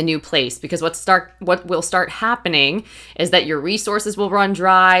in the new place? Because what will start happening is that your resources will run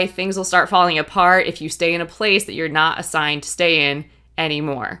dry. Things will start falling apart if you stay in a place that you're not assigned to stay in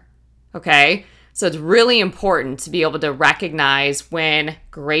anymore. Okay? So it's really important to be able to recognize when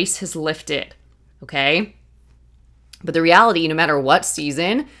grace has lifted. Okay? But the reality, no matter what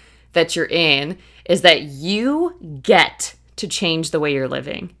season that you're in, is that you get to change the way you're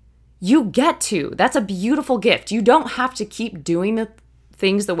living. You get to. That's a beautiful gift. You don't have to keep doing the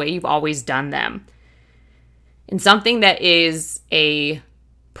things the way you've always done them. And something that is a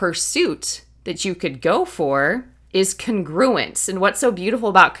pursuit that you could go for is congruence. And what's so beautiful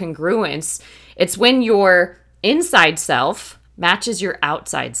about congruence, it's when your inside self matches your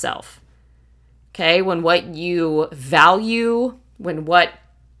outside self. Okay? When what you value, when what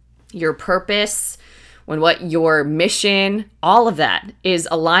your purpose, when what your mission, all of that is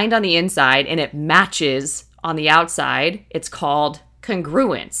aligned on the inside and it matches on the outside, it's called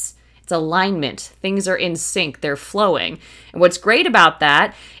congruence. It's alignment. Things are in sync. They're flowing. And what's great about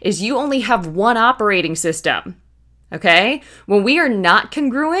that is you only have one operating system. Okay? When we are not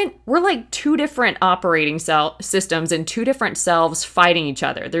congruent, we're like two different operating systems and two different selves fighting each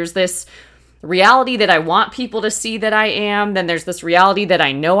other. There's this reality that I want people to see that I am. Then there's this reality that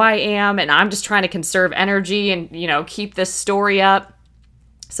I know I am. And I'm just trying to conserve energy and, keep this story up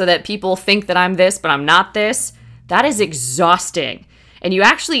so that people think that I'm this, but I'm not this. That is exhausting. And you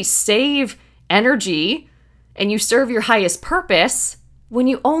actually save energy and you serve your highest purpose when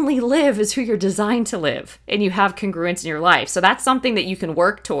you only live as who you're designed to live and you have congruence in your life. So that's something that you can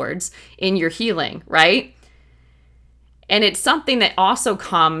work towards in your healing, right? And it's something that also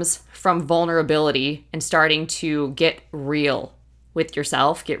comes from vulnerability and starting to get real with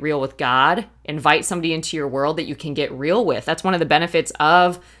yourself, get real with God, invite somebody into your world that you can get real with. That's one of the benefits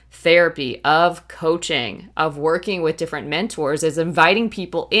of therapy, of coaching, of working with different mentors is inviting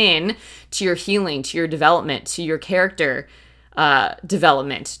people in to your healing, to your development, to your character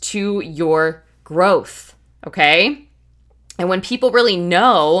development, to your growth, okay? And when people really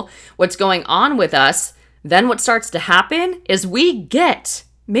know what's going on with us, then what starts to happen is we get,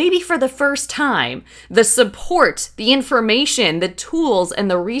 maybe for the first time, the support, the information, the tools, and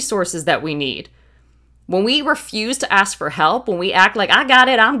the resources that we need. When we refuse to ask for help, when we act like, I got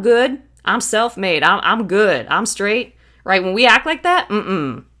it, I'm good, I'm self-made, I'm good, I'm straight, right? When we act like that,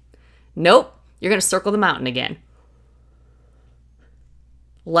 nope, you're going to circle the mountain again.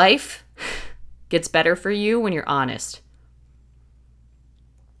 Life gets better for you when you're honest.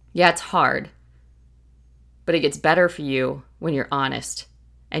 Yeah, it's hard, but it gets better for you when you're honest.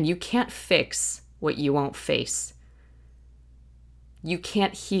 And you can't fix what you won't face. You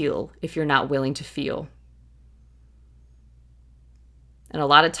can't heal if you're not willing to feel. And a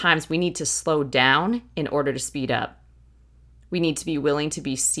lot of times we need to slow down in order to speed up. We need to be willing to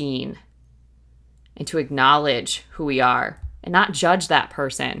be seen and to acknowledge who we are and not judge that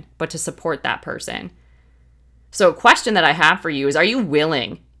person, but to support that person. So a question that I have for you is, are you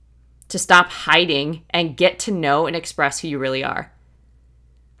willing to stop hiding and get to know and express who you really are?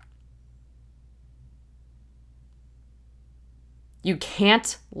 You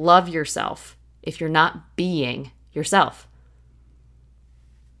can't love yourself if you're not being yourself.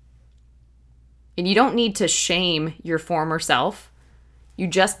 And you don't need to shame your former self. You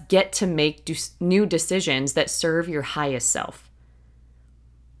just get to make new decisions that serve your highest self.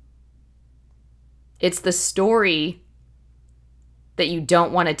 It's the story that you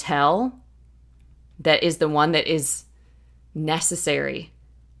don't want to tell that is the one that is necessary,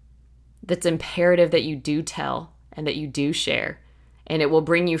 that's imperative that you do tell and that you do share. And it will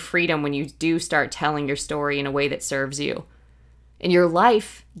bring you freedom when you do start telling your story in a way that serves you. And your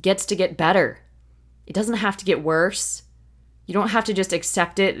life gets to get better. It doesn't have to get worse. You don't have to just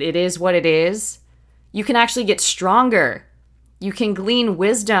accept it. It is what it is. You can actually get stronger. You can glean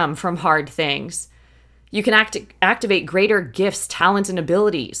wisdom from hard things. You can activate greater gifts, talents, and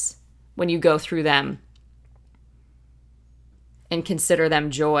abilities when you go through them and consider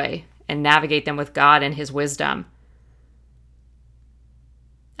them joy and navigate them with God and His wisdom.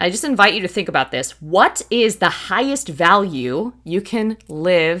 I just invite you to think about this. What is the highest value you can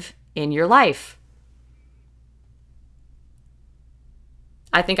live in your life?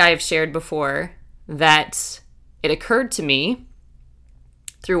 I think I have shared before that it occurred to me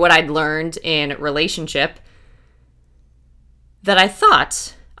through what I'd learned in relationship that I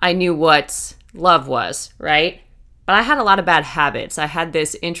thought I knew what love was, right? But I had a lot of bad habits. I had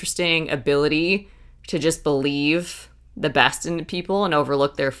this interesting ability to just believe the best in people and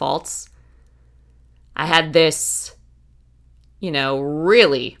overlook their faults. I had this,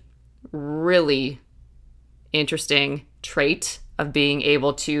 really, really interesting trait of being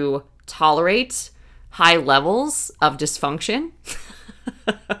able to tolerate high levels of dysfunction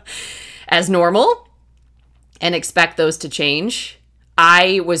as normal and expect those to change.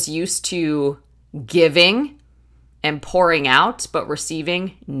 I was used to giving and pouring out, but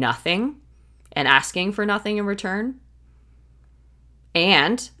receiving nothing and asking for nothing in return.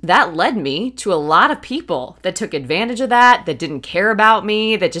 And that led me to a lot of people that took advantage of that didn't care about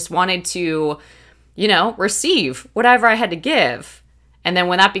me, that just wanted to, receive whatever I had to give. And then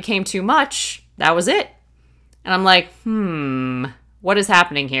when that became too much, that was it. And I'm like, what is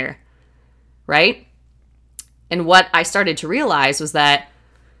happening here? Right? And what I started to realize was that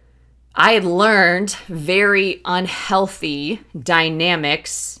I had learned very unhealthy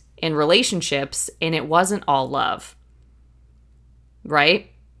dynamics in relationships, and it wasn't all love.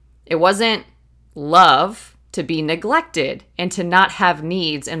 Right? It wasn't love to be neglected and to not have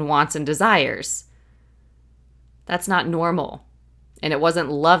needs and wants and desires. That's not normal. And it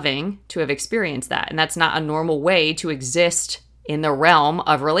wasn't loving to have experienced that. And that's not a normal way to exist in the realm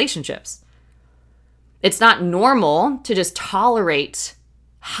of relationships. It's not normal to just tolerate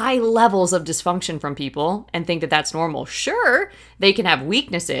high levels of dysfunction from people and think that that's normal. Sure, they can have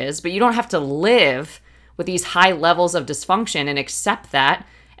weaknesses, but you don't have to live with these high levels of dysfunction and accept that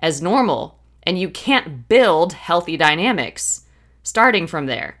as normal. And you can't build healthy dynamics starting from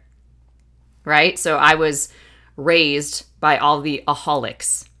there, right? So I was raised by all the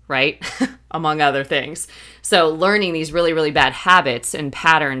aholics, right? Among other things. So learning these really, really bad habits and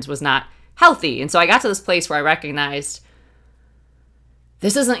patterns was not healthy. And so I got to this place where I recognized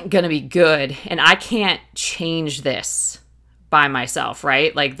this isn't going to be good, and I can't change this by myself,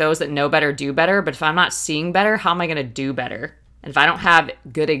 right? Like those that know better do better, but if I'm not seeing better, how am I going to do better? And if I don't have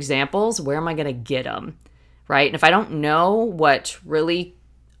good examples, where am I going to get them, right? And if I don't know what really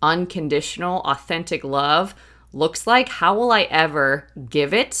unconditional, authentic love looks like, how will I ever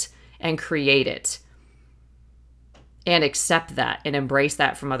give it and create it and accept that and embrace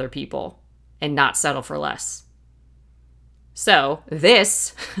that from other people and not settle for less? So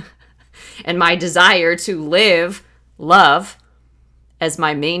this and my desire to live love as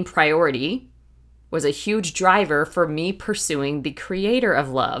my main priority was a huge driver for me pursuing the creator of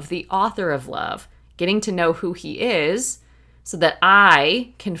love, the author of love, getting to know who he is so that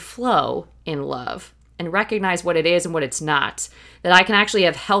I can flow in love and recognize what it is and what it's not, that I can actually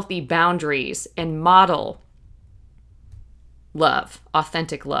have healthy boundaries and model love,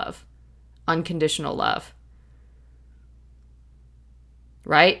 authentic love, unconditional love.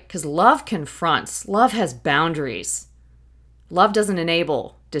 Right? Because love confronts, love has boundaries. Love doesn't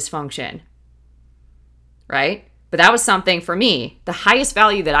enable dysfunction. Right? But that was something for me. The highest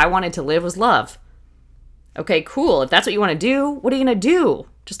value that I wanted to live was love. Okay, cool. If that's what you want to do, what are you going to do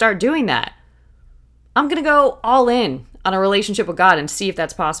to start doing that? I'm going to go all in on a relationship with God and see if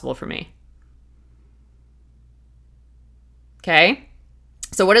that's possible for me. Okay?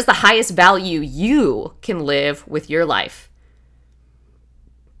 So what is the highest value you can live with your life?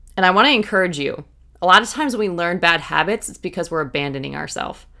 And I want to encourage you. A lot of times when we learn bad habits, it's because we're abandoning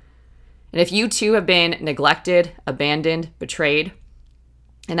ourselves. And if you too have been neglected, abandoned, betrayed,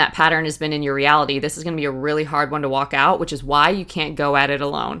 and that pattern has been in your reality, this is going to be a really hard one to walk out, which is why you can't go at it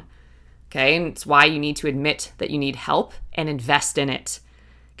alone. Okay? And it's why you need to admit that you need help and invest in it.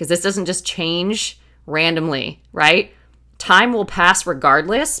 Because this doesn't just change randomly, right? Time will pass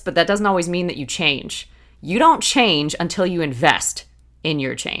regardless, but that doesn't always mean that you change. You don't change until you invest in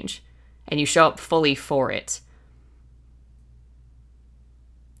your change and you show up fully for it.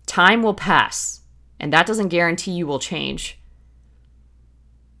 Time will pass, and that doesn't guarantee you will change.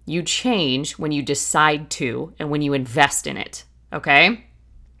 You change when you decide to and when you invest in it, okay?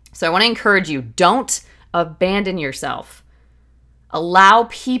 So I want to encourage you, don't abandon yourself. Allow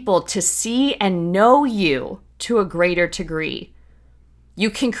people to see and know you to a greater degree. You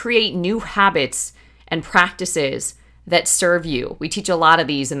can create new habits and practices that serve you. We teach a lot of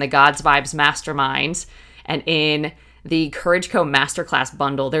these in the God's Vibes Masterminds and in the Courage Co Masterclass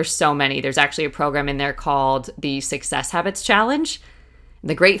bundle. There's so many. There's actually a program in there called the Success Habits Challenge.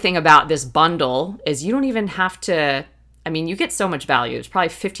 The great thing about this bundle is you don't even have to, you get so much value. There's probably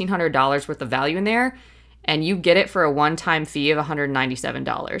 $1,500 worth of value in there, and you get it for a one-time fee of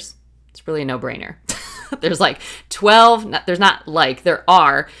 $197. It's really a no-brainer. There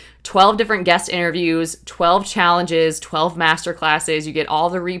are 12 different guest interviews, 12 challenges, 12 masterclasses. You get all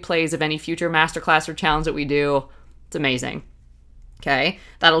the replays of any future masterclass or challenge that we do. It's amazing. Okay?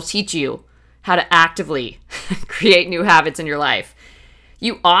 That'll teach you how to actively create new habits in your life.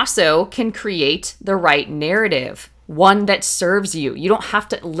 You also can create the right narrative, one that serves you. You don't have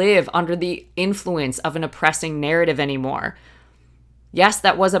to live under the influence of an oppressing narrative anymore. Yes,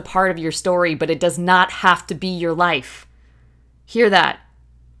 that was a part of your story, but it does not have to be your life. Hear that?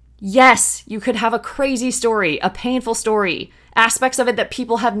 Yes, you could have a crazy story, a painful story, aspects of it that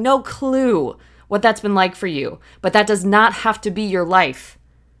people have no clue what that's been like for you, but that does not have to be your life.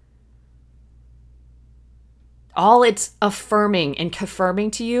 All it's affirming and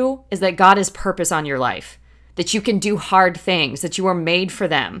confirming to you is that God has purpose on your life, that you can do hard things, that you are made for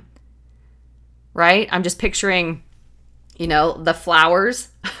them, right? I'm just picturing, the flowers,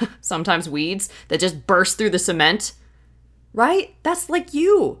 sometimes weeds, that just burst through the cement, right? That's like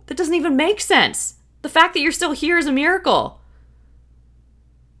you. That doesn't even make sense. The fact that you're still here is a miracle.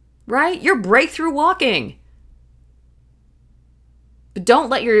 Right? You're breakthrough walking. But don't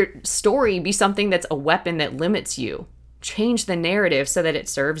let your story be something that's a weapon that limits you. Change the narrative so that it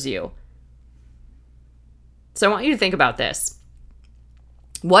serves you. So I want you to think about this.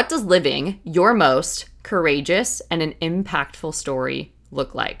 What does living your most courageous and an impactful story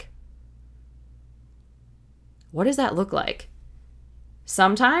look like? What does that look like?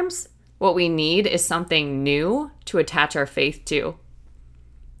 Sometimes what we need is something new to attach our faith to.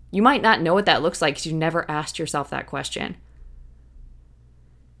 You might not know what that looks like because you never asked yourself that question.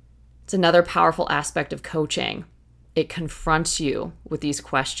 It's another powerful aspect of coaching. It confronts you with these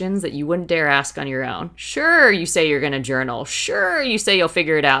questions that you wouldn't dare ask on your own. Sure, you say you're going to journal. Sure, you say you'll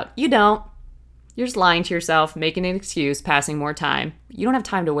figure it out. You don't. You're just lying to yourself, making an excuse, passing more time. You don't have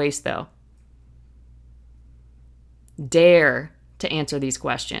time to waste, though. Dare to answer these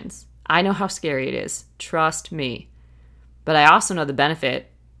questions. I know how scary it is. Trust me. But I also know the benefit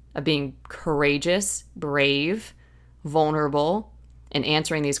of being courageous, brave, vulnerable, and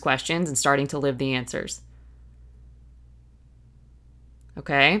answering these questions and starting to live the answers.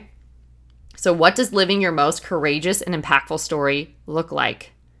 Okay? So what does living your most courageous and impactful story look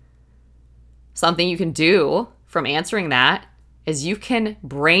like? something you can do from answering that is you can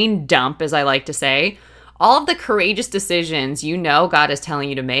brain dump, as I like to say, all of the courageous decisions you know God is telling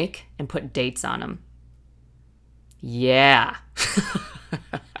you to make and put dates on them. Yeah.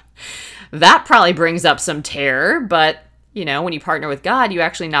 That probably brings up some terror, but, when you partner with God, you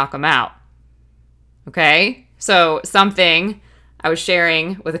actually knock them out. Okay? So something I was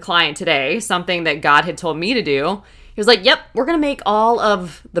sharing with a client today, something that God had told me to do, he was like, yep, we're going to make all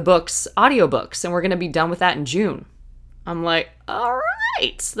of the books audiobooks, and we're going to be done with that in June. I'm like, all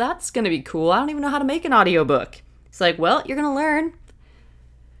right, that's going to be cool. I don't even know how to make an audiobook. He's like, well, you're going to learn.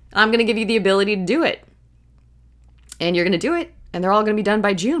 And I'm going to give you the ability to do it. And you're going to do it, and they're all going to be done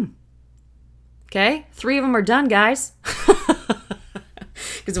by June. Okay? 3 of them are done, guys.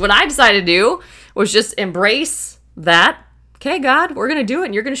 Because what I decided to do was just embrace that. Okay, God, we're going to do it,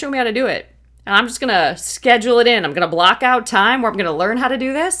 and you're going to show me how to do it. And I'm just going to schedule it in. I'm going to block out time where I'm going to learn how to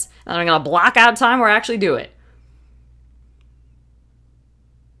do this, and I'm going to block out time where I actually do it.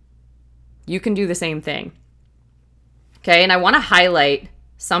 You can do the same thing. Okay, and I want to highlight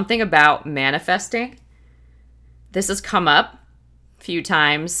something about manifesting. This has come up a few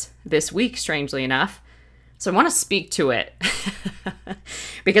times this week, strangely enough. So I want to speak to it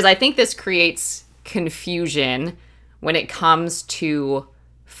because I think this creates confusion when it comes to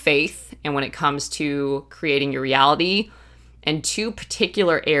faith and when it comes to creating your reality, and 2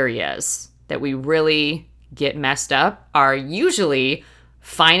 particular areas that we really get messed up are usually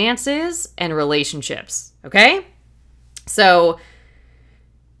finances and relationships. Okay? So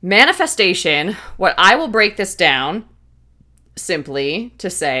manifestation, what I will break this down simply to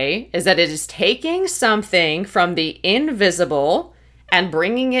say is that it is taking something from the invisible and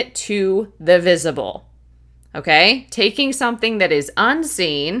bringing it to the visible. Okay? Taking something that is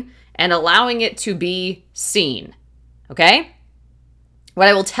unseen and allowing it to be seen. Okay? What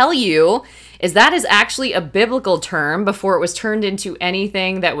I will tell you is that is actually a biblical term before it was turned into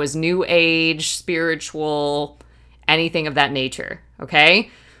anything that was new age, spiritual, anything of that nature.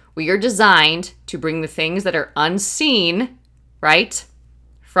 Okay? We are designed to bring the things that are unseen, right,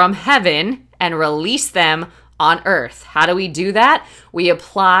 from heaven and release them on earth. How do we do that? We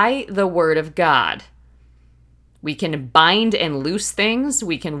apply the word of God. We can bind and loose things.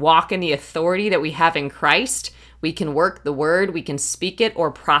 We can walk in the authority that we have in Christ. We can work the word. We can speak it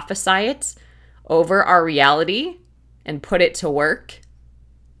or prophesy it over our reality and put it to work.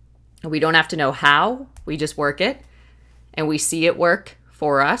 We don't have to know how. We just work it and we see it work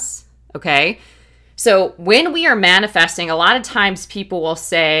for us. Okay? So when we are manifesting, a lot of times people will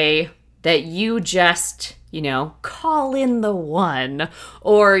say that you just, call in the one,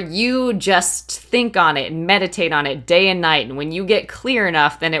 or you just think on it and meditate on it day and night. And when you get clear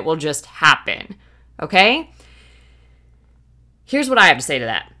enough, then it will just happen. Okay? Here's what I have to say to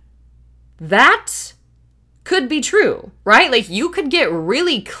that. That could be true, right? Like you could get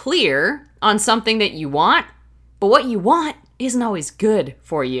really clear on something that you want, but what you want isn't always good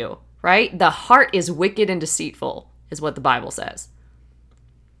for you, right? The heart is wicked and deceitful, is what the Bible says.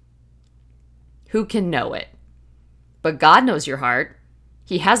 Who can know it? But God knows your heart.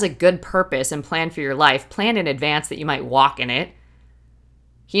 He has a good purpose and plan for your life, planned in advance that you might walk in it.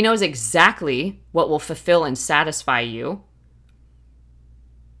 He knows exactly what will fulfill and satisfy you.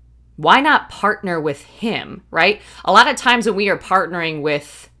 Why not partner with him, right? A lot of times when we are partnering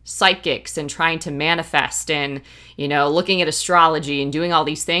with psychics and trying to manifest and, looking at astrology and doing all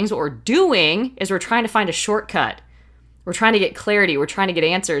these things, what we're doing is we're trying to find a shortcut. We're trying to get clarity. We're trying to get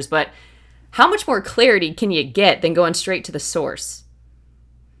answers. But how much more clarity can you get than going straight to the source?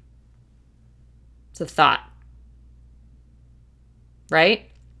 It's a thought,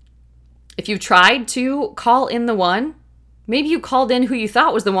 right? If you've tried to call in the one, maybe you called in who you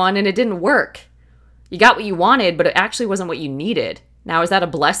thought was the one and it didn't work. You got what you wanted, but it actually wasn't what you needed. Now, is that a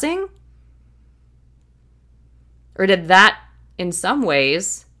blessing? Or did that, in some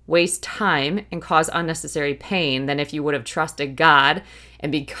ways, waste time and cause unnecessary pain than if you would have trusted God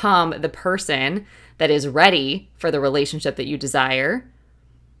and become the person that is ready for the relationship that you desire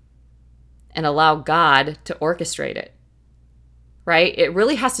and allow God to orchestrate it? Right? It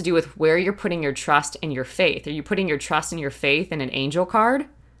really has to do with where you're putting your trust and your faith. Are you putting your trust and your faith in an angel card?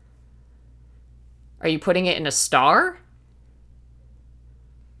 Are you putting it in a star?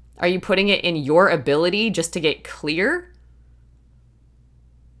 Are you putting it in your ability just to get clear?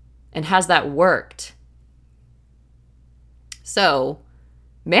 And has that worked? So,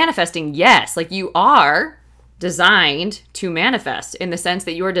 manifesting, yes, like you are designed to manifest in the sense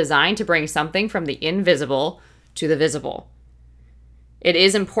that you are designed to bring something from the invisible to the visible. It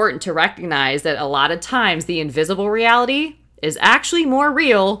is important to recognize that a lot of times the invisible reality is actually more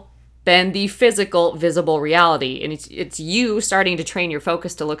real than the physical, visible reality. And it's you starting to train your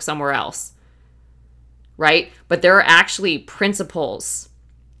focus to look somewhere else, right? But there are actually principles.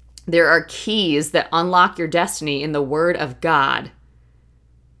 There are keys that unlock your destiny in the Word of God.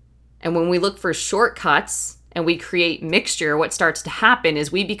 And when we look for shortcuts and we create mixture, what starts to happen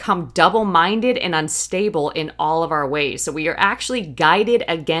is we become double-minded and unstable in all of our ways. So we are actually guided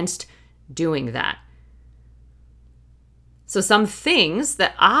against doing that. So some things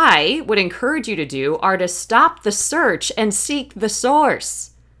that I would encourage you to do are to stop the search and seek the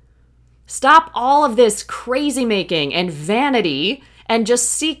source. Stop all of this crazy making and vanity and just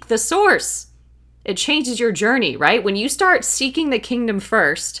seek the source. It changes your journey, right? When you start seeking the kingdom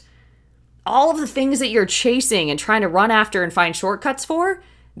first, all of the things that you're chasing and trying to run after and find shortcuts for,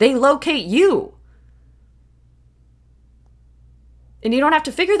 they locate you. And you don't have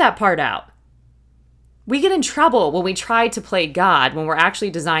to figure that part out. We get in trouble when we try to play God when we're actually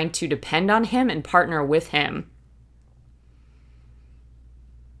designed to depend on Him and partner with Him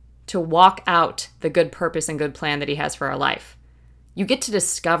to walk out the good purpose and good plan that He has for our life. You get to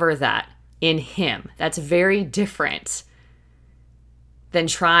discover that in Him. That's very different than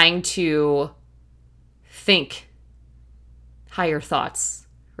trying to think higher thoughts,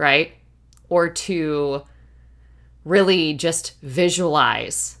 right? Or to really just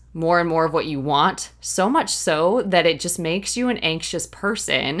visualize more and more of what you want, so much so that it just makes you an anxious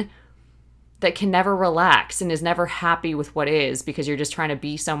person that can never relax and is never happy with what is because you're just trying to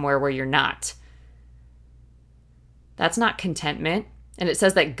be somewhere where you're not. That's not contentment. And it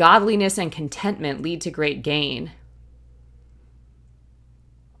says that godliness and contentment lead to great gain.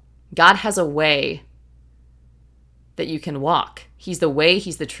 God has a way that you can walk. He's the way,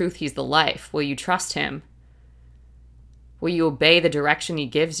 He's the truth, He's the life. Will you trust Him? Will you obey the direction He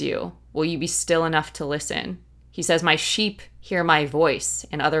gives you? Will you be still enough to listen? He says, my sheep hear my voice,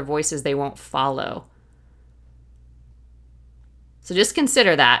 and other voices they won't follow. So just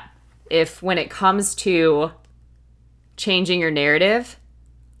consider that. If when it comes to changing your narrative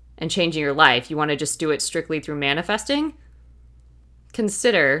and changing your life, you want to just do it strictly through manifesting,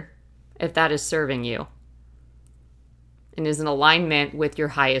 consider if that is serving you and is in alignment with your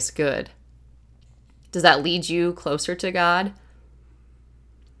highest good. Does that lead you closer to God?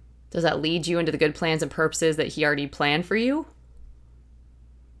 Does that lead you into the good plans and purposes that He already planned for you?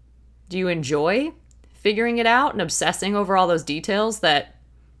 Do you enjoy figuring it out and obsessing over all those details that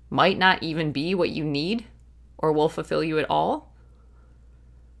might not even be what you need or will fulfill you at all?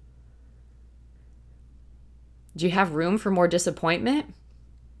 Do you have room for more disappointment?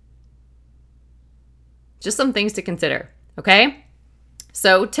 Just some things to consider, okay?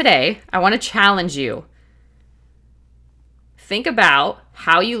 So today, I want to challenge you. Think about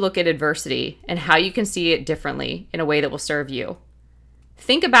how you look at adversity and how you can see it differently in a way that will serve you.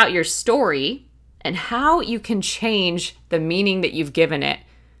 Think about your story and how you can change the meaning that you've given it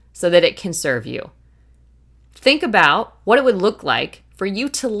so that it can serve you. Think about what it would look like for you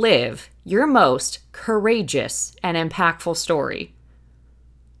to live your most courageous and impactful story,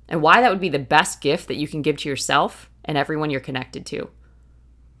 and why that would be the best gift that you can give to yourself and everyone you're connected to.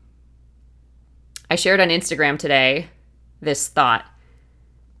 I shared on Instagram today this thought.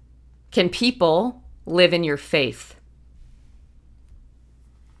 Can people live in your faith?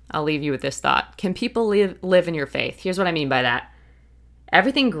 I'll leave you with this thought. Can people live in your faith? Here's what I mean by that.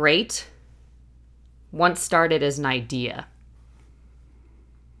 Everything great once started as an idea,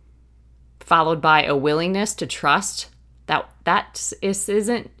 followed by a willingness to trust that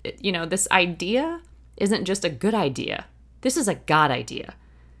isn't, this idea isn't just a good idea. This is a God idea.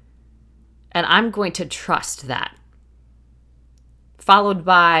 And I'm going to trust that. Followed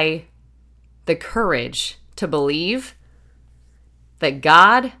by the courage to believe that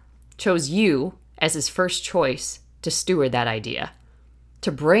God chose you as His first choice to steward that idea,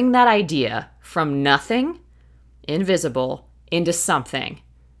 to bring that idea from nothing, invisible, into something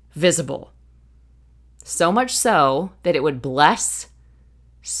visible. So much so that it would bless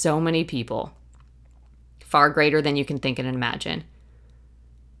so many people, far greater than you can think and imagine.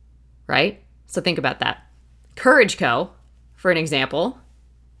 Right? So think about that. Courage Co, for an example,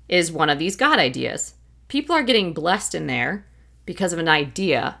 is one of these God ideas. People are getting blessed in there because of an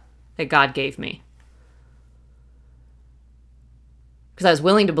idea that God gave me. Because I was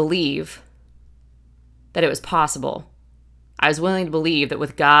willing to believe that it was possible. I was willing to believe that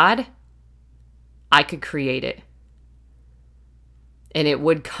with God, I could create it. And it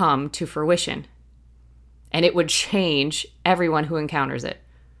would come to fruition. And it would change everyone who encounters it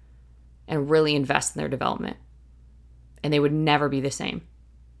and really invest in their development. And they would never be the same.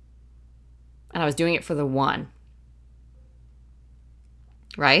 And I was doing it for the one.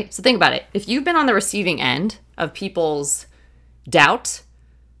 right? So think about it. If you've been on the receiving end of people's doubt,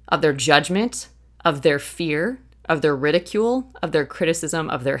 of their judgment, of their fear, of their ridicule, of their criticism,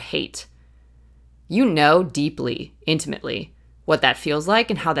 of their hate, you know deeply, intimately what that feels like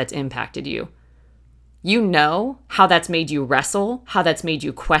and how that's impacted you. You know how that's made you wrestle, how that's made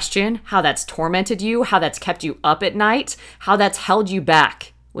you question, how that's tormented you, how that's kept you up at night, how that's held you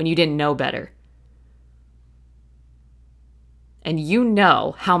back when you didn't know better. And you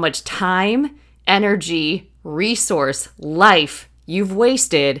know how much time, energy, resource, life you've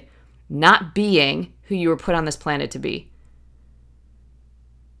wasted not being who you were put on this planet to be.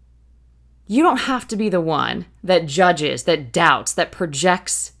 You don't have to be the one that judges, that doubts, that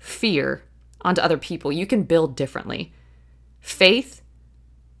projects fear onto other people. You can build differently. Faith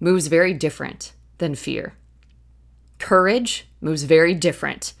moves very different than fear. Courage moves very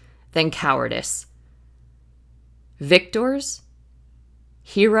different than cowardice. Victors,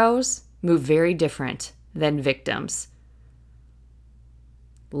 heroes move very different than victims.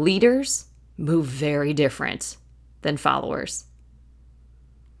 Leaders move very different than followers.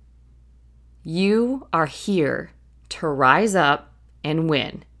 You are here to rise up and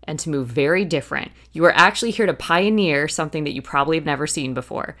win and to move very different. You are actually here to pioneer something that you probably have never seen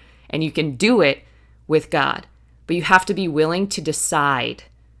before. And you can do it with God. But you have to be willing to decide.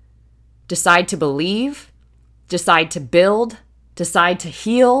 Decide to believe, decide to build, decide to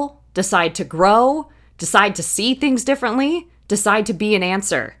heal, decide to grow, decide to see things differently, decide to be an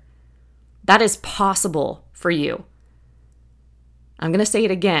answer. That is possible for you. I'm going to say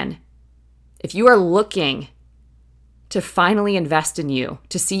it again. If you are looking to finally invest in you,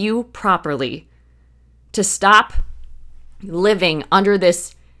 to see you properly, to stop living under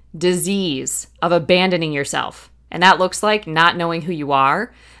this disease of abandoning yourself, and that looks like not knowing who you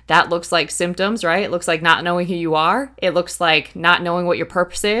are. That looks like symptoms, right? It looks like not knowing who you are. It looks like not knowing what your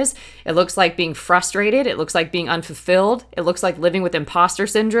purpose is. It looks like being frustrated. It looks like being unfulfilled. It looks like living with imposter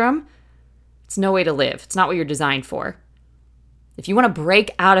syndrome. It's no way to live. It's not what you're designed for. If you want to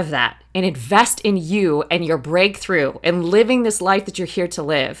break out of that and invest in you and your breakthrough and living this life that you're here to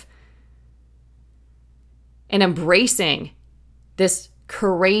live and embracing this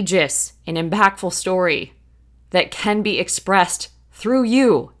courageous and impactful story that can be expressed through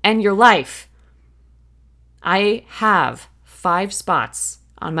you and your life, I have 5 spots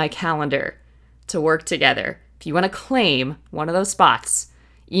on my calendar to work together. If you want to claim one of those spots,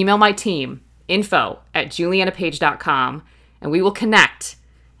 email my team, info@juliannapage.com, and we will connect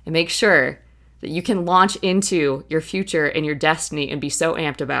and make sure that you can launch into your future and your destiny and be so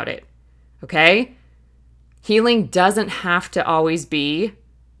amped about it. Okay? Healing doesn't have to always be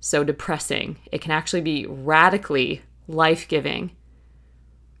so depressing. It can actually be radically life-giving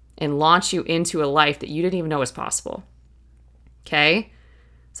and launch you into a life that you didn't even know was possible. Okay?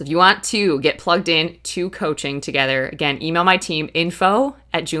 So if you want to get plugged in to coaching together, again, email my team,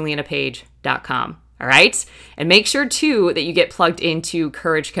 info@juliannapage.com. All right? And make sure, too, that you get plugged into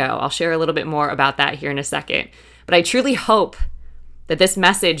Courage Co. I'll share a little bit more about that here in a second. But I truly hope that this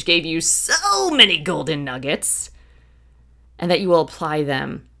message gave you so many golden nuggets and that you will apply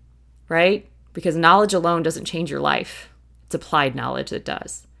them, right? Because knowledge alone doesn't change your life. It's applied knowledge that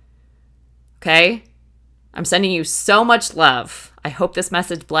does. Okay? I'm sending you so much love. I hope this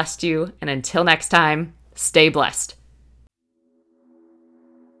message blessed you. And until next time, stay blessed.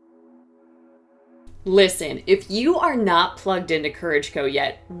 Listen, if you are not plugged into Courage Co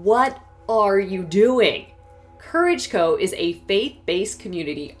yet, what are you doing? Courage Co is a faith-based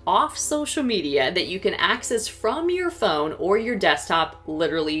community off social media that you can access from your phone or your desktop,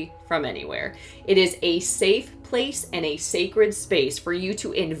 literally from anywhere. It is a safe place and a sacred space for you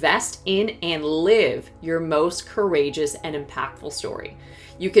to invest in and live your most courageous and impactful story.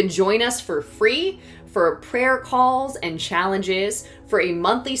 You can join us for free for prayer calls and challenges, for a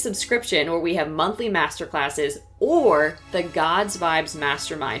monthly subscription where we have monthly masterclasses, or the God's Vibes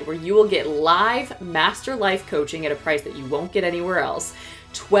Mastermind, where you will get live master life coaching at a price that you won't get anywhere else.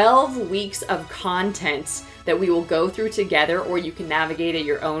 12 weeks of content that we will go through together, or you can navigate at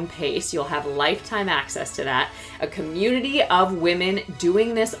your own pace. You'll have lifetime access to that. A community of women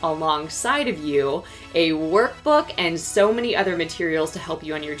doing this alongside of you, a workbook, and so many other materials to help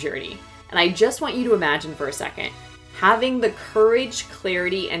you on your journey. And I just want you to imagine for a second, having the courage,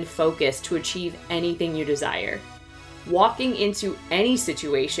 clarity, and focus to achieve anything you desire. Walking into any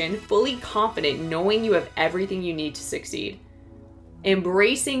situation fully confident, knowing you have everything you need to succeed.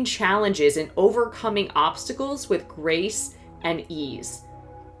 Embracing challenges and overcoming obstacles with grace and ease.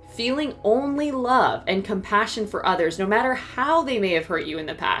 Feeling only love and compassion for others, no matter how they may have hurt you in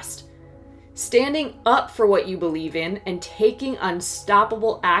the past. Standing up for what you believe in and taking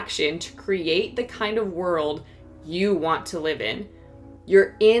unstoppable action to create the kind of world you want to live in.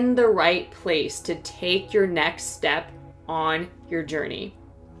 You're in the right place to take your next step on your journey.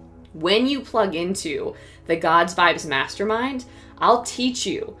 When you plug into the God's Vibes Mastermind, I'll teach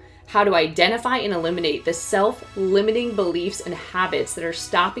you how to identify and eliminate the self-limiting beliefs and habits that are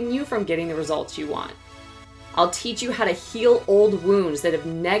stopping you from getting the results you want. I'll teach you how to heal old wounds that have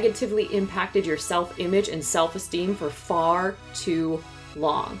negatively impacted your self-image and self-esteem for far too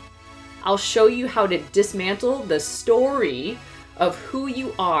long. I'll show you how to dismantle the story of who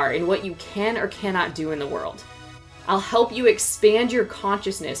you are and what you can or cannot do in the world. I'll help you expand your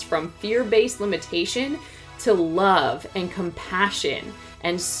consciousness from fear-based limitation to love and compassion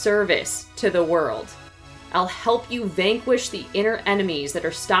and service to the world. I'll help you vanquish the inner enemies that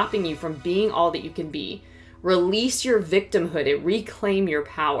are stopping you from being all that you can be. Release your victimhood and reclaim your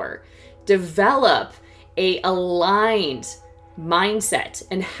power. Develop a aligned mindset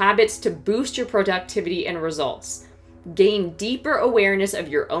and habits to boost your productivity and results. Gain deeper awareness of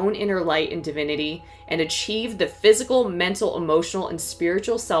your own inner light and divinity, and achieve the physical, mental, emotional, and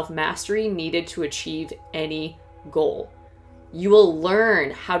spiritual self-mastery needed to achieve any goal. You will learn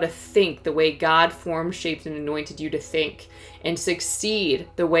how to think the way God formed, shaped, and anointed you to think, and succeed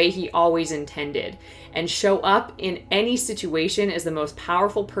the way He always intended, and show up in any situation as the most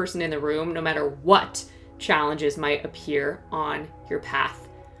powerful person in the room, no matter what challenges might appear on your path.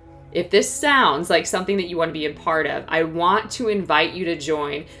 If this sounds like something that you want to be a part of, I want to invite you to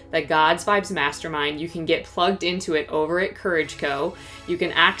join the God's Vibes Mastermind. You can get plugged into it over at Courage Co. You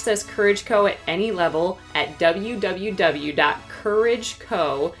can access Courage Co at any level at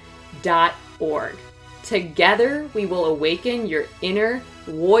www.courageco.org. Together, we will awaken your inner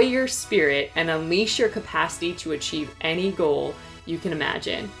warrior spirit and unleash your capacity to achieve any goal you can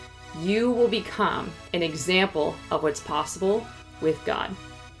imagine. You will become an example of what's possible with God.